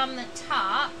reality from the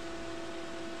top.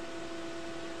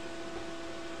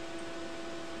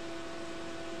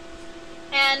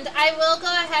 And I will go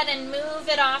ahead and move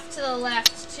it off to the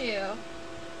left too.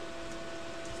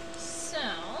 So,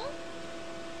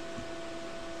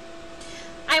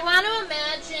 I want to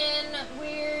imagine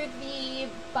where the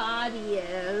body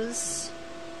is.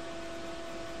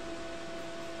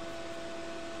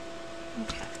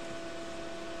 Okay.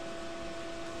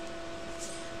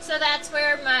 So that's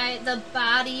where the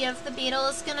body of the beetle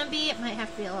is going to be. It might have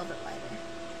to be a little bit wider.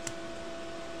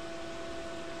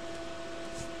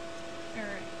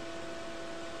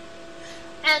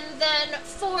 And then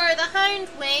for the hind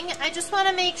wing, I just want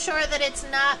to make sure that it's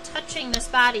not touching this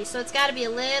body. So it's got to be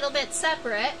a little bit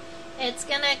separate. It's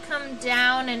going to come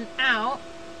down and out.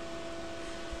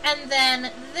 And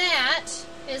then that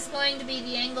is going to be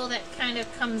the angle that kind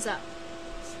of comes up.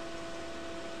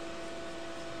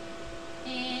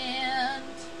 And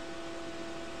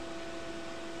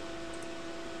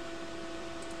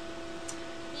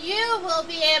you will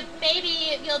be able,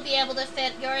 maybe you'll be able to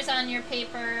fit yours on your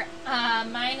paper.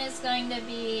 Mine is going to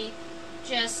be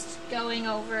just going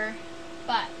over,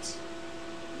 but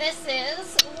this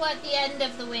is what the end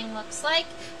of the wing looks like.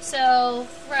 So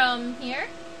from here,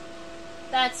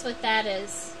 that's what that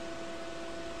is.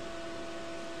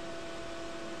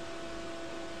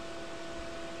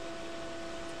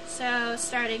 So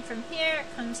starting from here,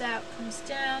 it comes out, comes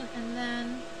down, and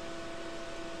then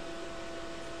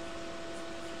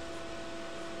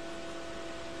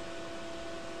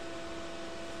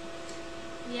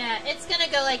yeah, it's going to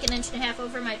go like 1.5 inches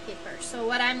over my paper. So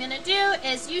what I'm going to do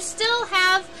is you still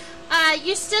have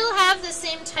the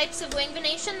same types of wing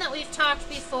venation that we've talked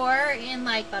before in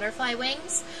like butterfly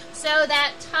wings. So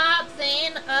that top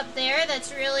vein up there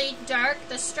that's really dark,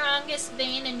 the strongest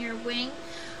vein in your wing,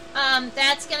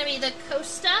 that's going to be the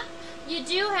costa. You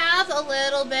do have a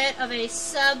little bit of a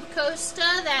subcosta,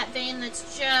 that vein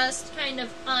that's just kind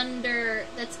of under,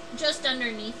 that's just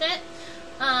underneath it.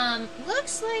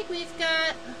 Looks like we've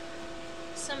got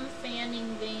some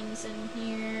fanning veins in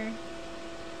here.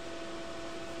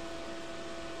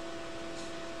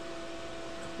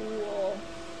 Cool.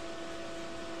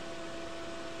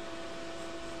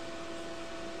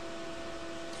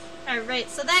 Alright,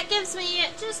 so that gives me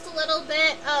just a little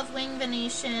bit of wing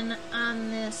venation on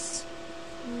this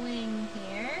wing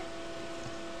here.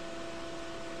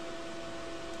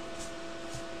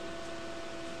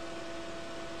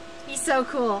 He's so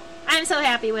cool. I'm so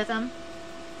happy with him.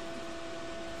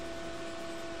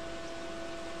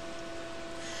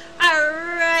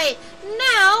 Alright,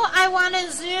 now I want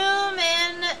to zoom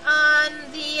in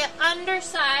on the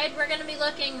underside. We're going to be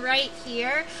looking right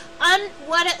here on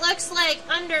what it looks like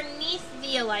underneath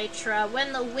the elytra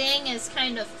when the wing is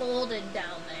kind of folded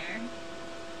down there.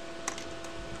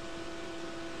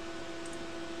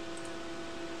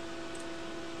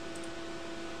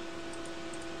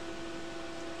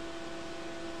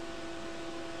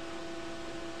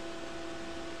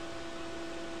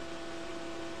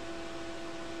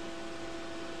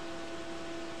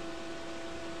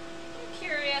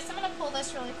 I'm going to pull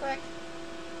this really quick.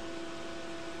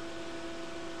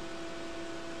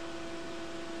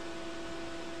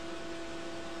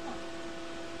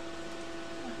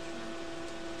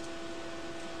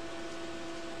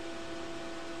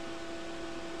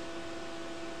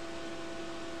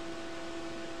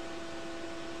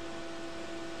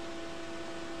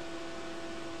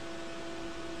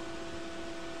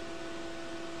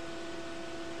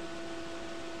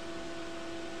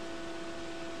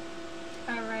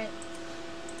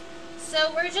 So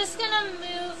we're just gonna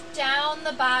move down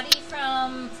the body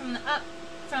from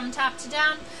top to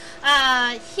down.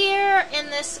 Here in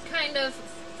this kind of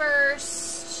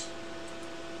first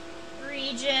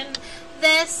region,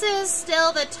 this is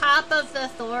still the top of the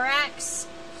thorax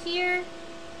here.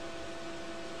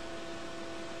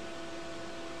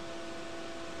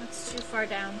 It's too far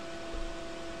down.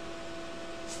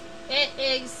 It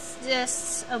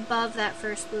exists above that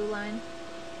first blue line.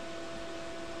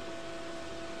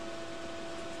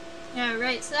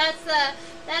 Alright, so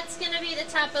that's gonna be the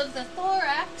top of the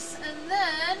thorax, and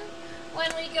then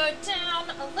when we go down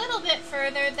a little bit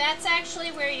further, that's actually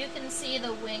where you can see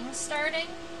the wings starting.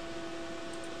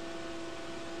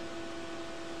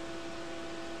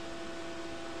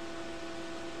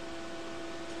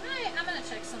 I'm gonna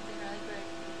check something really quick.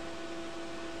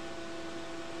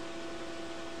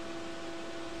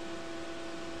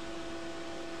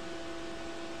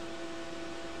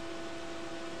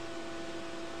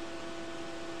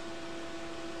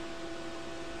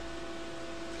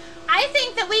 I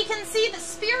think that we can see the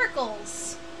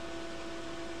spiracles.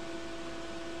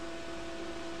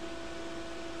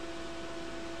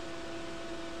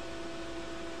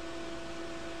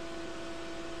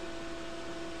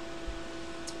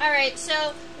 Alright,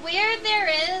 so where there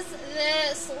is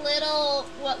this little,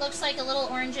 what looks like a little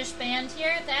orangish band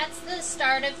here, that's the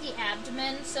start of the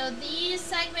abdomen. So these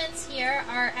segments here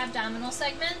are abdominal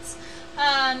segments.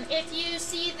 If you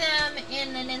see them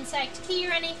in an insect key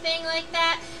or anything like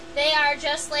that, they are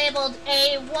just labeled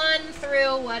A1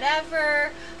 through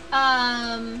whatever.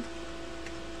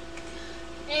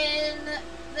 In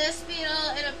this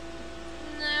beetle,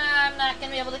 I'm not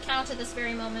going to be able to count at this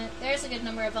very moment. There's a good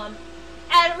number of them.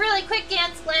 At a really quick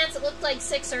glance, it looked like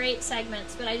 6 or 8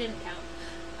 segments, but I didn't count.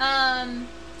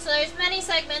 So there's many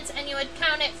segments, and you would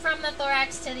count it from the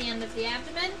thorax to the end of the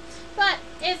abdomen. But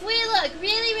if we look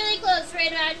really, really close,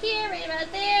 right about here, right about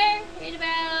there, right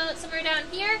about somewhere down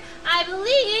here, I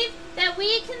believe that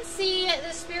we can see the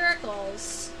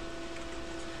spiracles.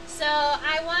 So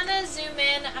I want to zoom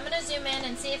in. I'm going to zoom in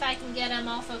and see if I can get them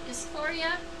all focused for you,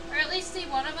 or at least see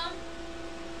one of them.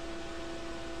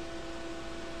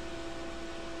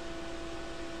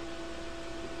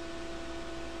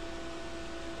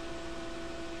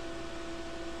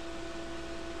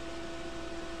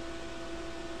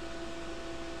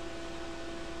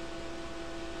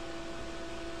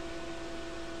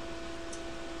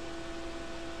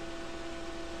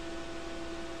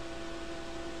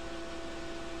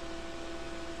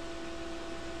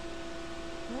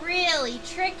 Really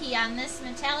tricky on this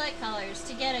metallic colors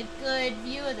to get a good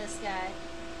view of this guy.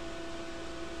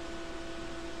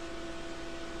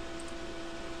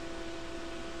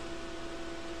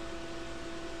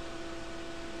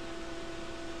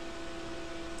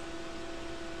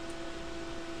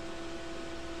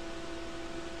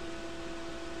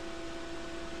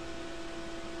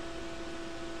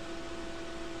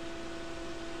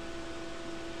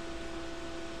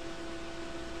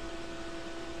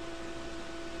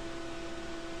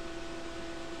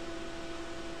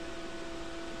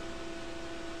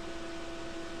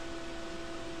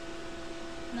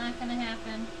 Not gonna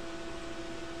happen.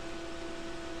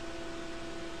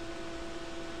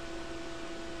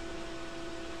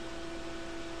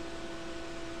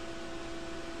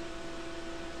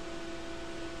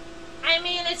 I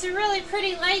mean, it's a really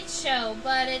pretty light show,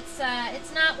 but it's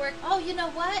not work. Oh, you know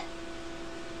what?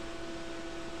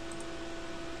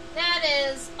 That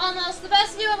is almost the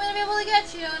best view I'm gonna be able to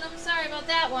get you, and I'm sorry about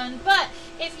that one. But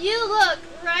if you look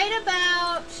right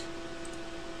about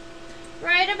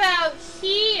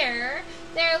here,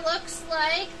 there looks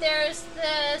like there's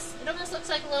this, it almost looks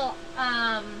like a little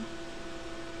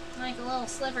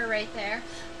sliver right there.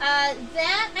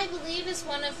 That, I believe, is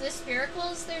one of the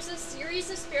spiracles. There's a series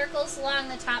of spiracles along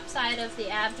the top side of the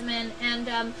abdomen, and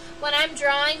when I'm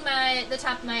drawing the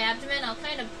top of my abdomen, I'll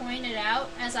kind of point it out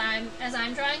as I'm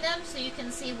drawing them, so you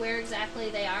can see where exactly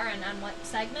they are and on what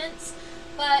segments.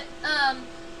 But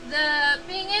the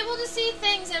being able to see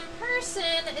things in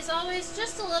person is always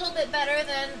just a little bit better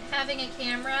than having a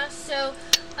camera. So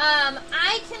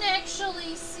I can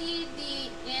actually see the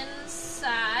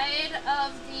inside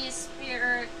of these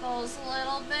spiracles a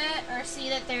little bit, or see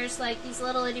that there's like these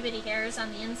little itty bitty hairs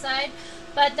on the inside,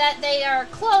 but that they are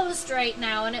closed right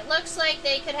now, and it looks like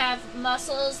they could have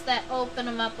muscles that open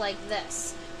them up like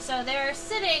this. So they're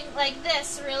sitting like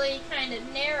this, really kind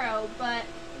of narrow, but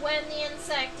when the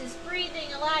insect is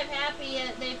breathing, alive, happy,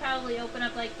 they probably open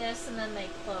up like this and then they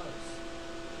close.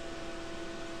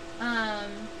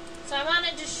 So I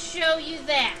wanted to show you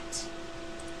that.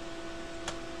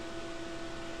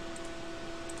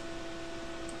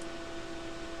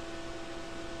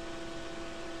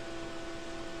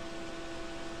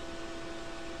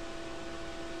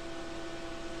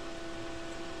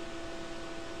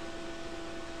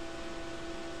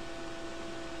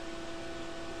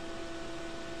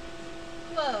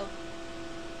 Whoa.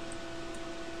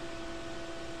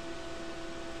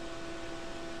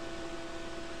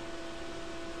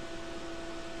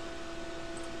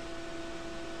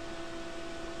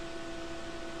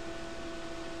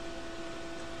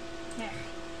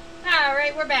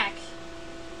 Alright, we're back.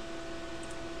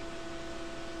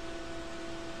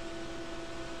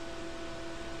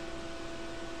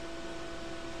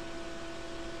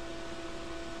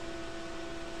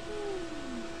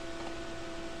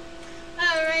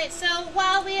 Alright, so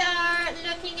while we are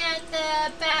looking at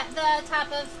the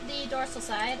top of the dorsal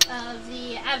side of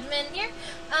the abdomen here,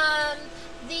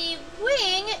 the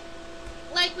wing,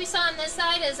 like we saw on this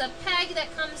side, is a peg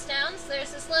that comes down. So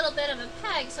there's this little bit of a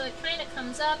peg, so it kind of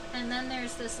comes up, and then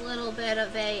there's this little bit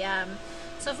of a,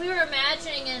 so if we were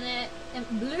imagining it,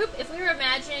 if we were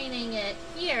imagining it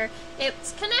here,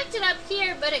 it's connected up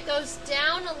here, but it goes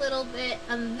down a little bit,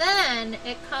 and then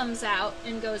it comes out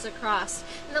and goes across.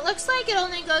 And it looks like it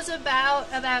only goes about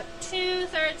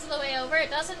 2/3 of the way over. It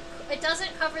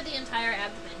doesn't cover the entire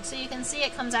abdomen. So you can see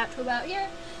it comes out to about here,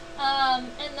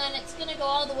 and then it's going to go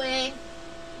all the way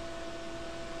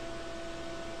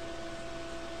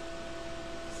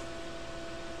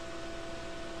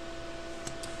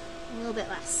a little bit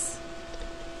less.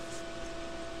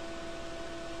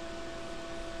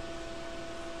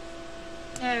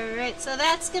 Alright, so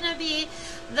that's going to be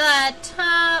the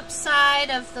top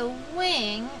side of the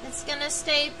wing. It's going to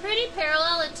stay pretty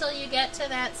parallel until you get to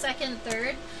that second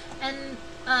third. And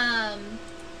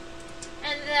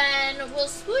then we'll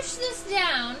swoosh this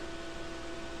down.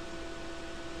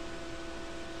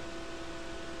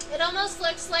 It almost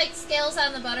looks like scales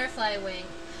on the butterfly wing.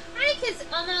 I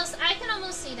can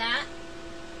almost see that.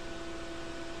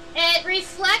 It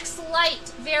reflects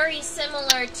light very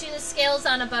similar to the scales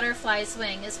on a butterfly's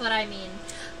wing, is what I mean.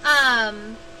 I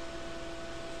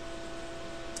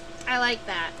like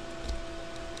that.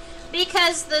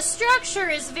 Because the structure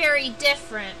is very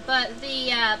different, but the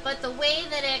way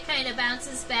that it kind of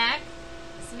bounces back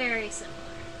is very similar.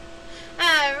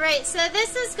 Alright, so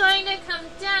this is going to come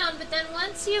down, but then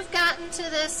once you've gotten to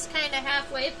this kind of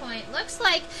halfway point, looks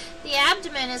like the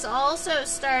abdomen is also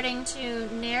starting to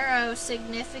narrow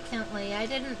significantly. I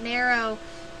didn't narrow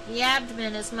the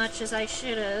abdomen as much as I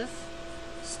should have,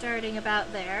 starting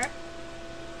about there.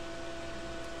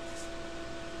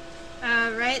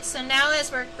 Alright, so now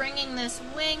as we're bringing this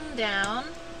wing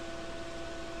down,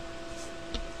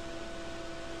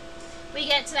 we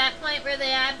get to that point where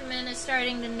the abdomen is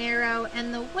starting to narrow,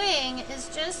 and the wing is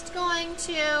just going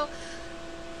to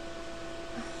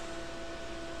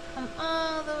come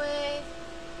all the way,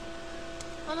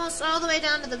 almost all the way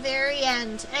down to the very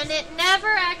end. And it never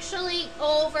actually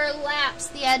overlaps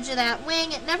the edge of that wing,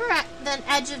 the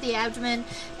edge of the abdomen,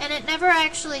 and it never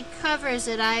actually covers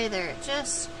it either. It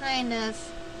just kind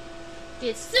of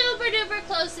gets super duper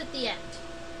close at the end,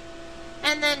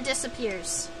 and then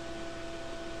disappears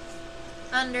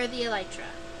under the elytra.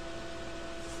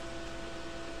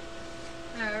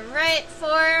 Alright,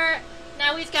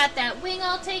 now we've got that wing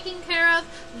all taken care of.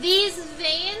 These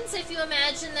veins, if you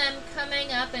imagine them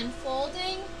coming up and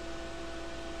folding,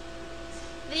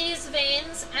 these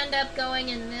veins end up going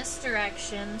in this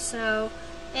direction. So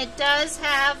it does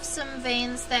have some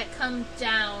veins that come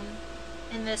down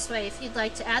in this way, if you'd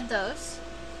like to add those.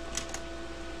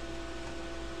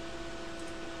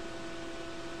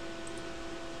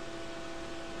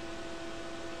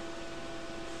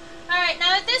 Alright,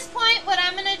 now at this point, what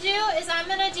I'm going to do is I'm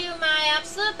going to do my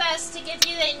absolute best to give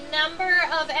you a number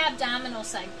of abdominal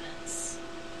segments.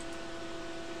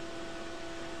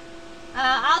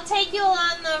 I'll take you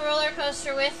on the roller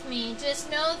coaster with me. Just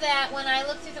know that when I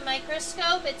look through the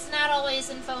microscope, it's not always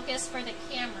in focus for the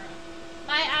camera.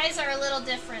 My eyes are a little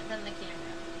different than the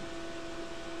camera.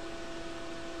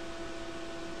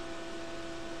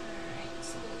 Alright,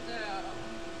 so we'll go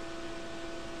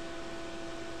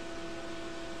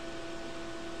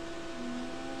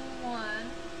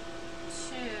 1,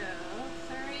 2,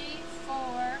 3,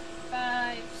 4,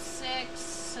 5, 6,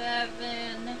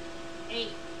 7,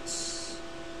 8.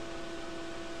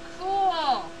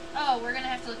 Cool. Oh, we're going to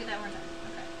have to look at that one time.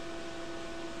 Okay.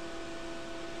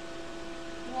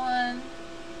 1,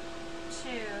 2,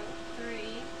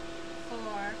 3, 4,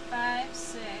 5,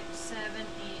 6, 7, 8.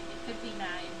 It could be 9.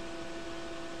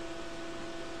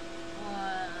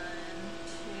 1,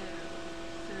 2,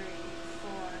 3, 4,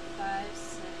 5,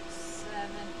 6, 7,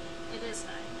 8. It is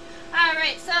 9.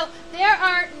 Alright, so there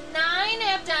are 9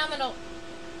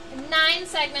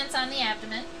 segments on the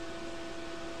abdomen.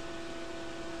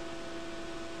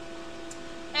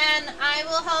 And I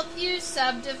will help you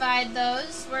subdivide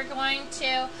those. We're going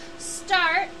to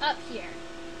start up here.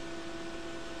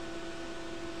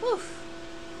 Whew.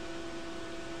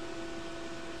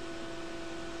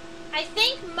 I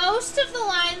think most of the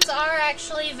lines are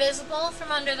actually visible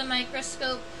from under the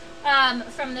microscope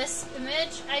from this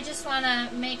image. I just want to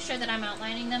make sure that I'm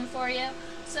outlining them for you.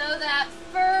 So that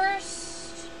first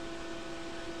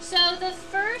So the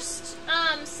first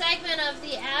segment of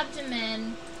the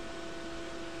abdomen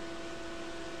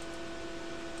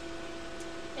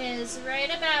is right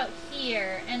about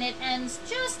here, and it ends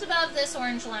just above this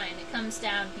orange line. It comes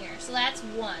down here. So that's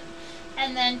 1.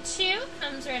 And then 2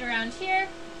 comes right around here.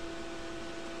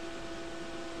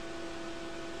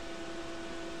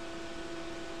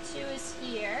 2 is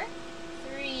here.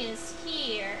 3 is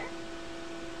here.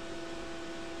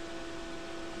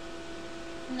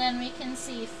 And then we can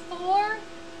see 4.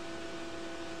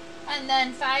 And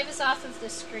then 5 is off of the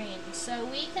screen. So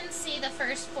we can see the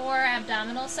first 4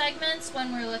 abdominal segments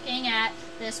when we're looking at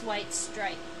this white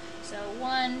stripe. So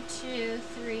 1, 2,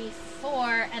 3,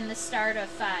 4, and the start of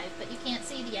 5. But you can't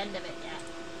see the end of it yet.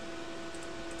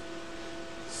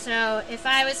 So if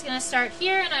I was going to start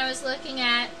here and I was looking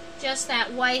at just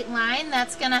that white line,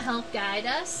 that's going to help guide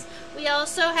us. We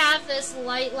also have this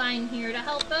light line here to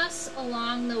help us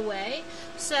along the way.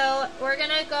 So we're going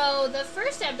to go, the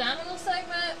first abdominal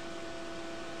segment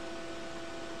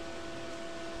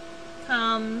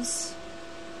comes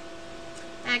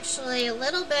actually a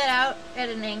little bit out at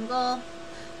an angle.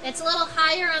 It's a little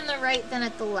higher on the right than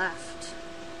at the left.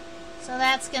 So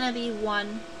that's going to be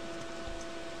 1.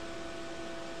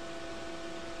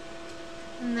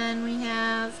 And then we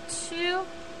have 2.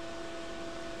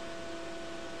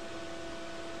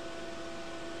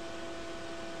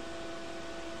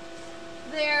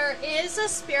 There is a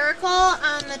spiracle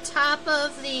on the top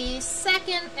of the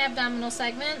second abdominal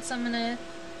segment, so I'm going to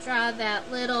draw that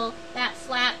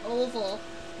flat oval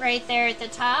right there at the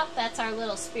top. That's our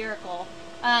little spiracle.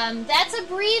 That's a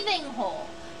breathing hole.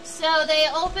 So they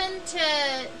open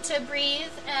to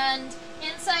breathe, and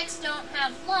insects don't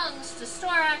have lungs to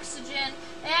store oxygen.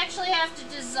 They actually have to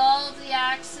dissolve the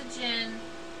oxygen.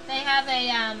 They have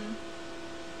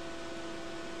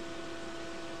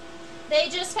they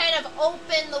just kind of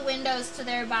open the windows to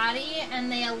their body,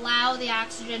 and they allow the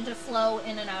oxygen to flow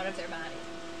in and out of their body.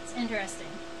 It's interesting.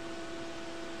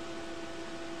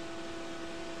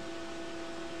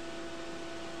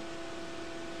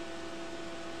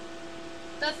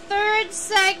 The third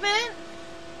segment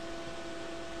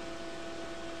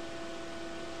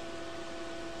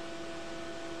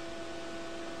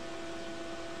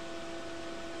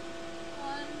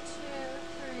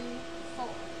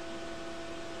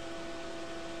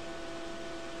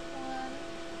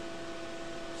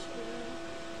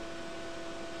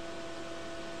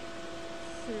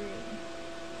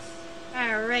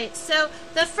Alright, so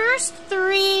the first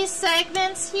 3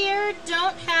 segments here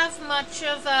don't have much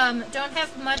of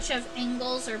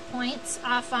angles or points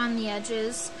off on the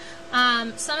edges.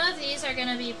 Some of these are going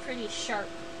to be pretty sharp.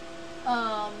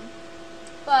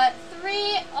 But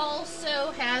 3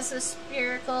 also has a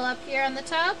spiracle up here on the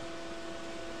top.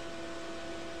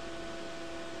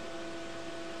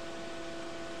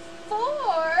 4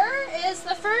 is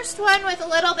the first one with a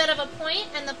little bit of a point,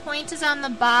 and the point is on the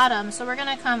bottom. So we're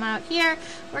going to come out here.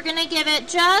 We're going to give it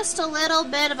just a little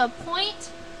bit of a point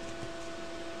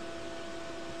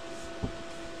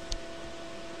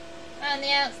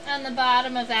on the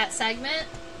bottom of that segment.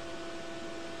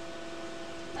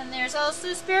 And there's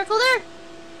also a spiracle there.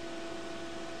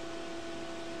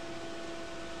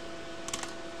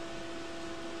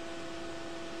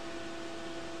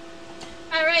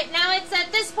 Alright, now it's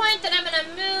at this point that I'm going to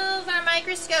move our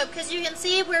microscope, because you can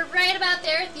see we're right about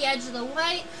there at the edge of the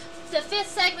white. The 5th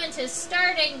segment is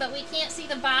starting, but we can't see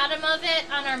the bottom of it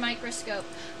on our microscope.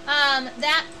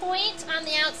 That point on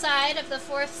the outside of the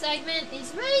 4th segment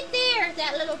is right there,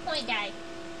 that little point guy.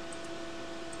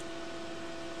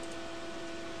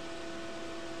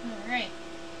 Alright.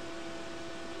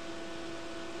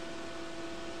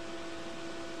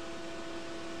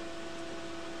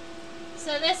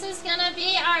 So this is going to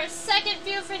be our second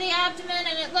view for the abdomen,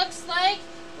 and it looks like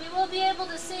we will be able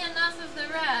to see enough of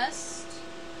the rest.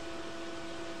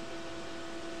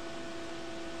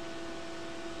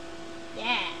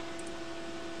 Yeah.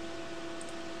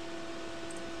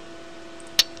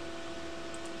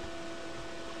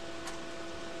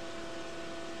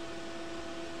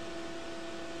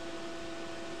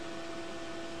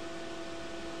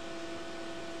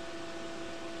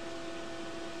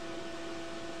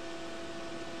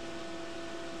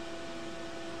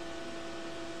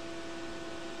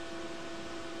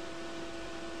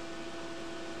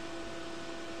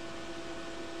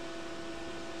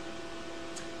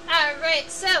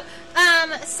 So,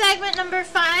 segment number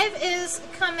 5 is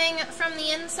coming from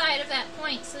the inside of that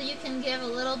point, so you can give a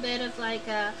little bit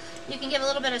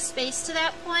of space to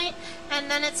that point, and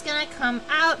then it's going to come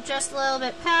out just a little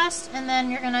bit past, and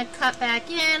then you're going to cut back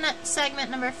in.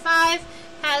 Segment number 5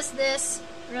 has this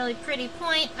really pretty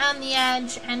point on the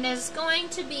edge, and is going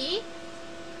to be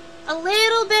a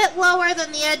little bit lower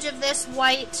than the edge of this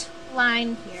white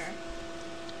line here.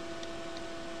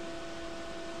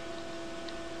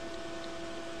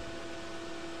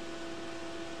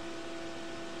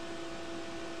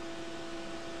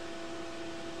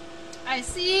 I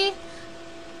see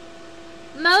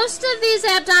most of these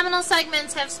abdominal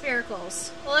segments have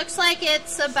spiracles. It looks like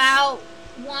it's about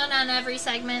one on every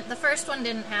segment. The first one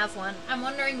didn't have one. I'm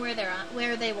wondering where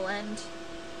they will end.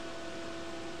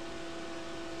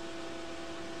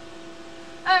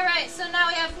 Alright, so now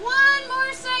we have one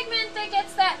more segment that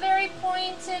gets that very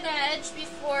pointed edge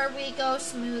before we go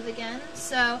smooth again.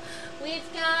 So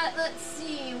we've got, let's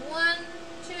see, 1,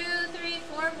 2, 3,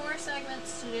 4 more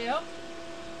segments to do.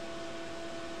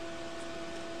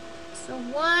 So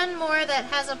one more that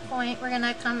has a point. We're going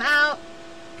to come out,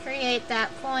 create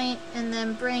that point, and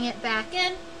then bring it back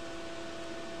in.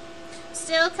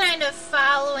 Still kind of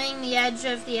following the edge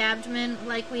of the abdomen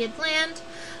like we had planned.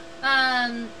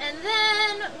 And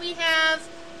then we have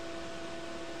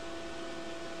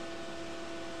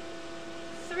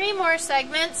 3 more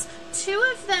segments. 2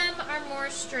 of them are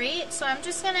more straight, so I'm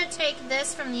just going to take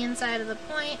this from the inside of the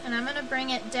point and I'm going to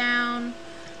bring it down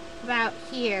about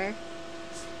here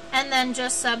and then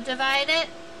just subdivide it,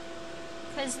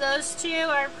 because those 2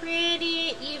 are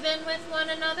pretty even with one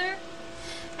another.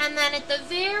 And then at the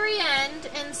very end,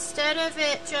 instead of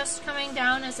it just coming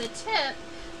down as a tip,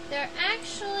 there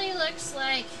actually looks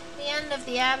like the end of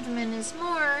the abdomen is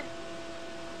more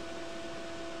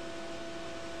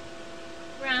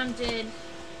rounded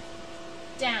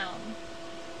down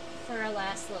for a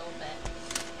last little bit.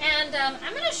 And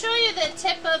I'm going to show you the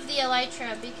tip of the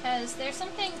elytra because there's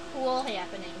something cool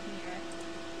happening here.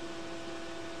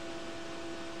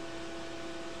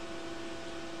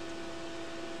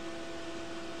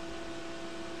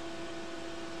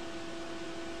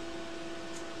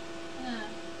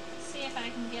 See if I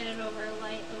can get it over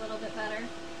light a little bit better.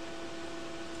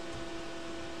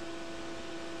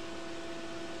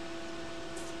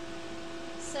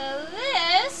 So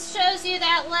this shows you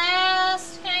that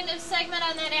last kind of segment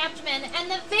on that abdomen,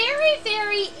 and the very,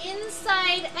 very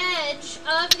inside edge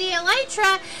of the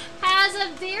elytra has a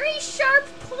very sharp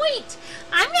point.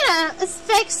 I'm going to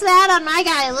fix that on my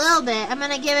guy a little bit. I'm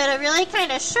going to give it a really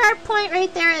kind of sharp point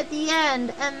right there at the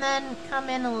end, and then come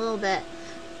in a little bit.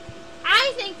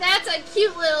 I think that's a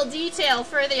cute little detail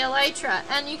for the elytra,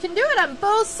 and you can do it on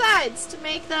both sides to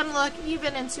make them look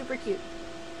even and super cute.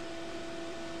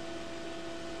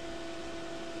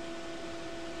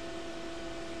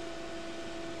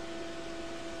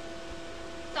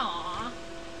 Aww.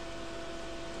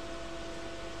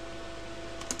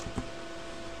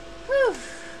 Whew.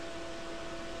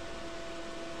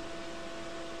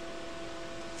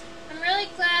 I'm really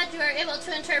glad you are able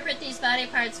to interpret these body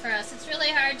parts for us. It's really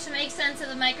hard to make sense of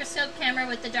the microscope camera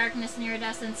with the darkness and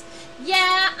iridescence.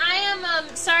 Yeah, I am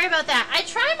sorry about that. I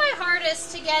try my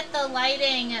hardest to get the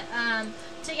lighting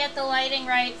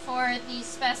right for these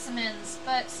specimens,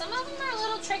 but some of them are a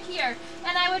little trickier,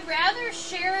 and I would rather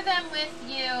share them with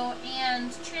you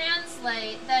and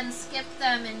translate than skip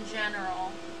them in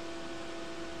general.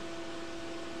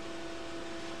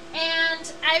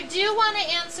 And I do want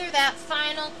to answer that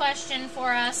final question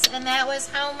for us, and that was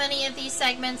how many of these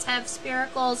segments have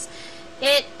spiracles.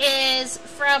 It is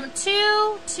from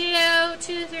 2 to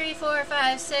 2, 3, 4,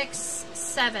 5, 6,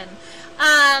 7.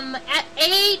 At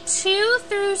A, 2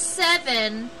 through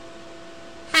 7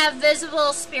 have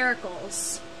visible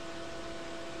spiracles.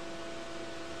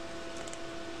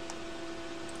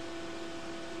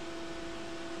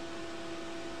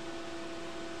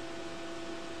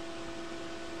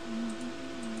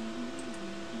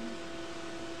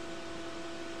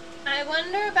 I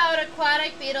wonder about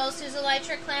aquatic beetles whose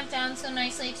elytra clamp down so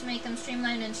nicely to make them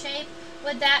streamlined in shape.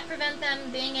 Would that prevent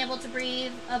them being able to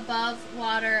breathe above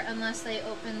water unless they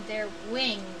opened their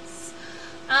wings?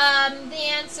 The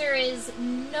answer is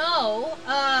no,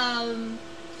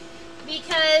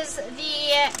 because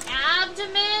the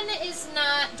abdomen is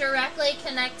not directly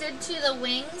connected to the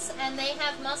wings, and they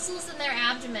have muscles in their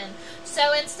abdomen.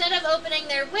 So instead of opening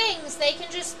their wings, they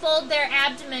can just fold their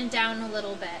abdomen down a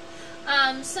little bit.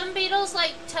 Some beetles,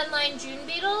 like 10-line June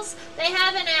beetles, they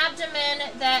have an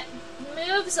abdomen that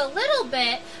moves a little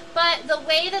bit, but the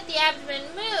way that the abdomen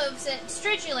moves, it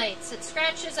stridulates. It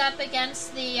scratches up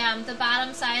against the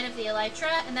bottom side of the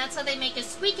elytra, and that's how they make a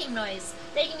squeaking noise.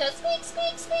 They can go squeak,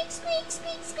 squeak, squeak, squeak,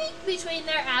 squeak, squeak between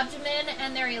their abdomen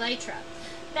and their elytra.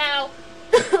 Now,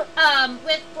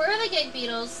 with whirligig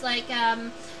beetles, like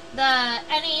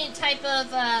any type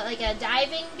of like a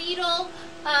diving beetle,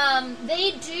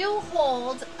 they do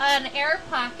hold an air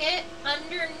pocket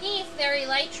underneath their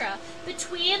elytra,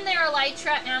 between their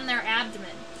elytra and their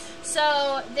abdomen.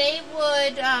 So they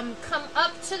would come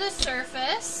up to the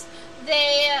surface.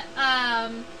 They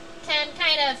can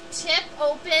kind of tip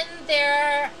open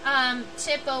their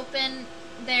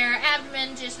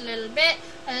abdomen just a little bit,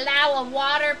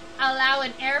 allow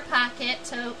an air pocket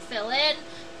to fill in,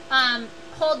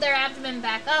 hold their abdomen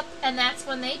back up, and that's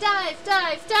when they dive.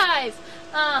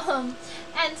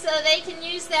 And so they can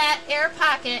use that air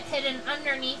pocket hidden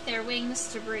underneath their wings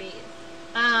to breathe.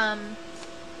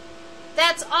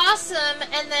 That's awesome,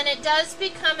 and then it does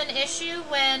become an issue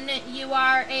when you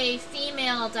are a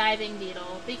female diving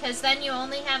beetle, because then you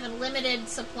only have a limited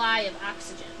supply of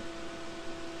oxygen.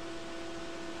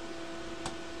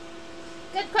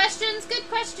 Good questions, good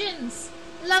questions.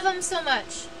 Love them so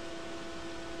much.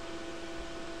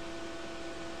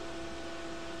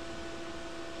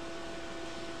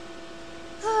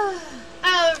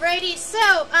 Alrighty,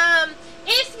 so,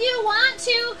 if you want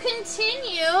to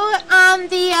continue on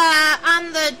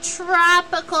the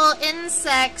tropical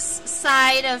insects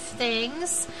side of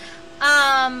things,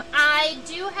 I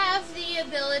do have the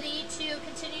ability to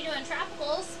continue doing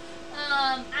tropicals.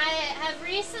 I have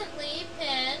recently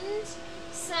pinned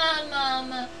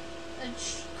some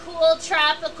cool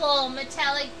tropical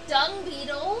metallic dung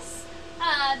beetles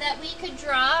that we could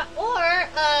draw, or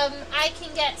I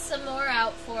can get some more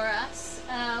out for us.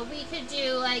 We could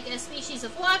do like a species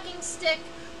of walking stick,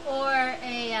 or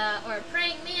a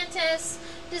praying mantis.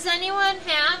 Does anyone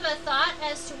have a thought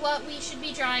as to what we should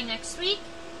be drawing next week?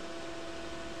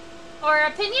 Or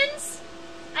opinions?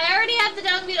 I already have the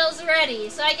dung beetles ready,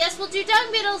 so I guess we'll do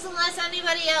dung beetles unless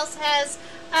anybody else has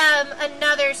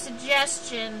another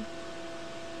suggestion.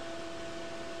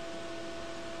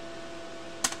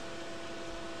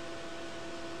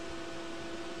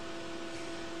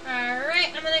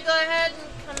 Alright, I'm going to go ahead and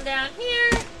come down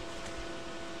here.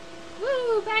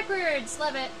 Woo, backwards,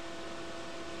 love it.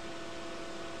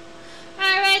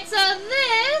 Alright, so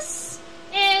this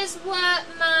is what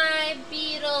my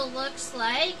beetle looks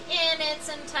like in its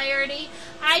entirety.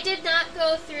 I did not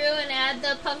go through and add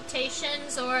the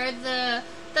punctations or the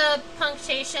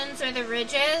punctations or the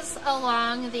ridges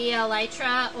along the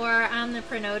elytra or on the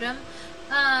pronotum.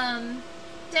 Down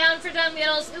for dung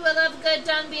beetles. Ooh, I love a good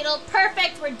dung beetle.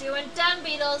 Perfect, we're doing dung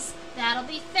beetles. That'll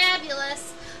be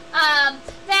fabulous.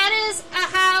 That is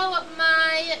how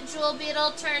my jewel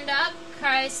beetle turned up.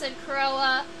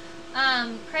 Chrysochroa,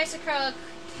 Chrysochroa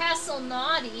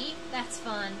castelnaudi. That's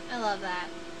fun. I love that.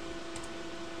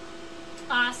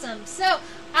 Awesome. So,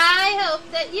 I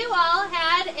hope that you all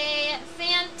had a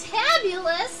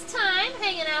fantabulous time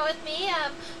hanging out with me,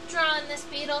 drawing this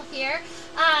beetle here.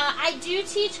 I do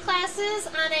teach classes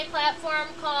on a platform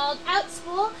called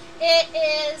OutSchool. It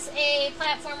is a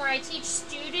platform where I teach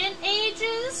student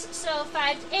ages, so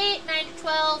 5 to 8, 9 to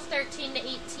 12, 13 to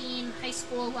 18, high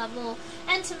school level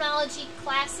entomology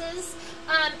classes.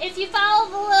 If you follow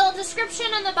the little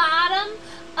description on the bottom,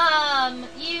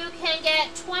 you can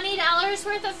get $20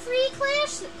 worth of free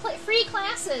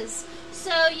classes.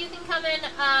 So you can come in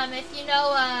if you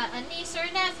know a niece or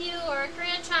a nephew or a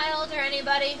grandchild or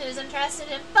anybody who's interested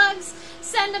in bugs,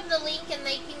 send them the link and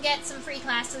they can get some free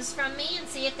classes from me and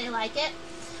see if they like it.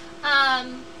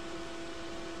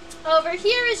 Over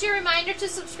here is your reminder to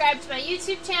subscribe to my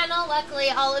YouTube channel.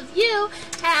 Luckily, all of you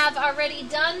have already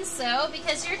done so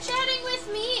because you're chatting with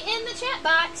me in the chat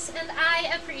box, and I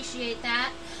appreciate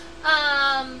that.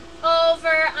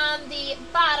 Over on the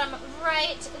bottom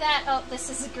right, this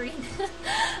is green.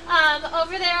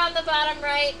 Over there on the bottom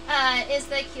right is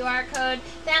the QR code.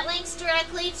 That links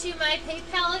directly to my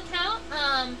PayPal account.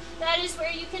 That is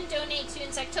where you can donate to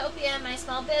Insectopia, my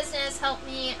small business, help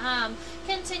me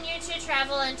continue to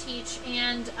travel and teach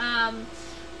and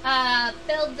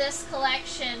build this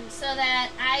collection so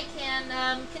that I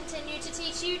can continue to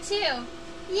teach you too.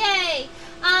 Yay!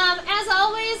 As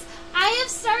always, I have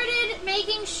started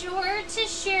making sure to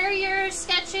share your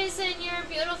sketches and your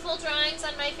beautiful drawings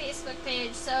on my Facebook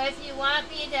page. So if you want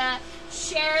me to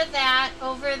share that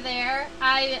over there,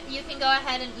 you can go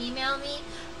ahead and email me,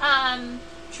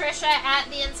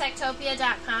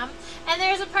 Trisha@theinsectopia.com. And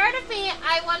there's a part of me,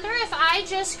 I wonder if I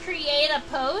just create a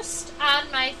post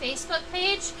on my Facebook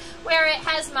page where it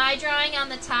has my drawing on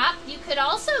the top. You could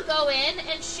also go in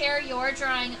and share your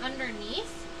drawing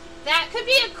underneath. That could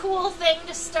be a cool thing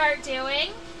to start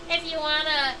doing if you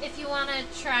wanna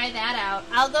try that out.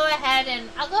 I'll go ahead and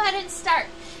start.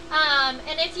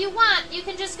 And if you want, you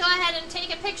can just go ahead and take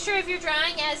a picture of your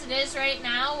drawing as it is right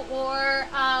now, or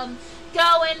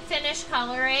go and finish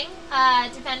coloring,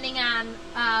 depending on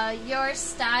your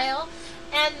style.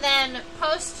 and then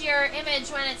post your image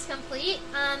when it's complete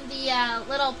on the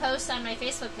little post on my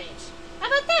Facebook page. How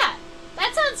about that?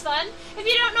 That sounds fun. If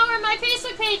you don't know where my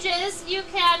Facebook page is, you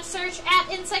can search at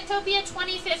Insectopia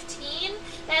 2015.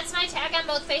 That's my tag on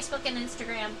both Facebook and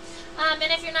Instagram. And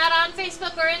if you're not on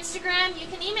Facebook or Instagram, you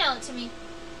can email it to me.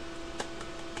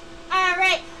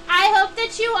 Alright, I hope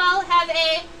that you all have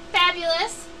a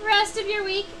fabulous rest of your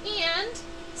week and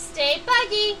stay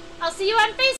buggy. I'll see you on Facebook.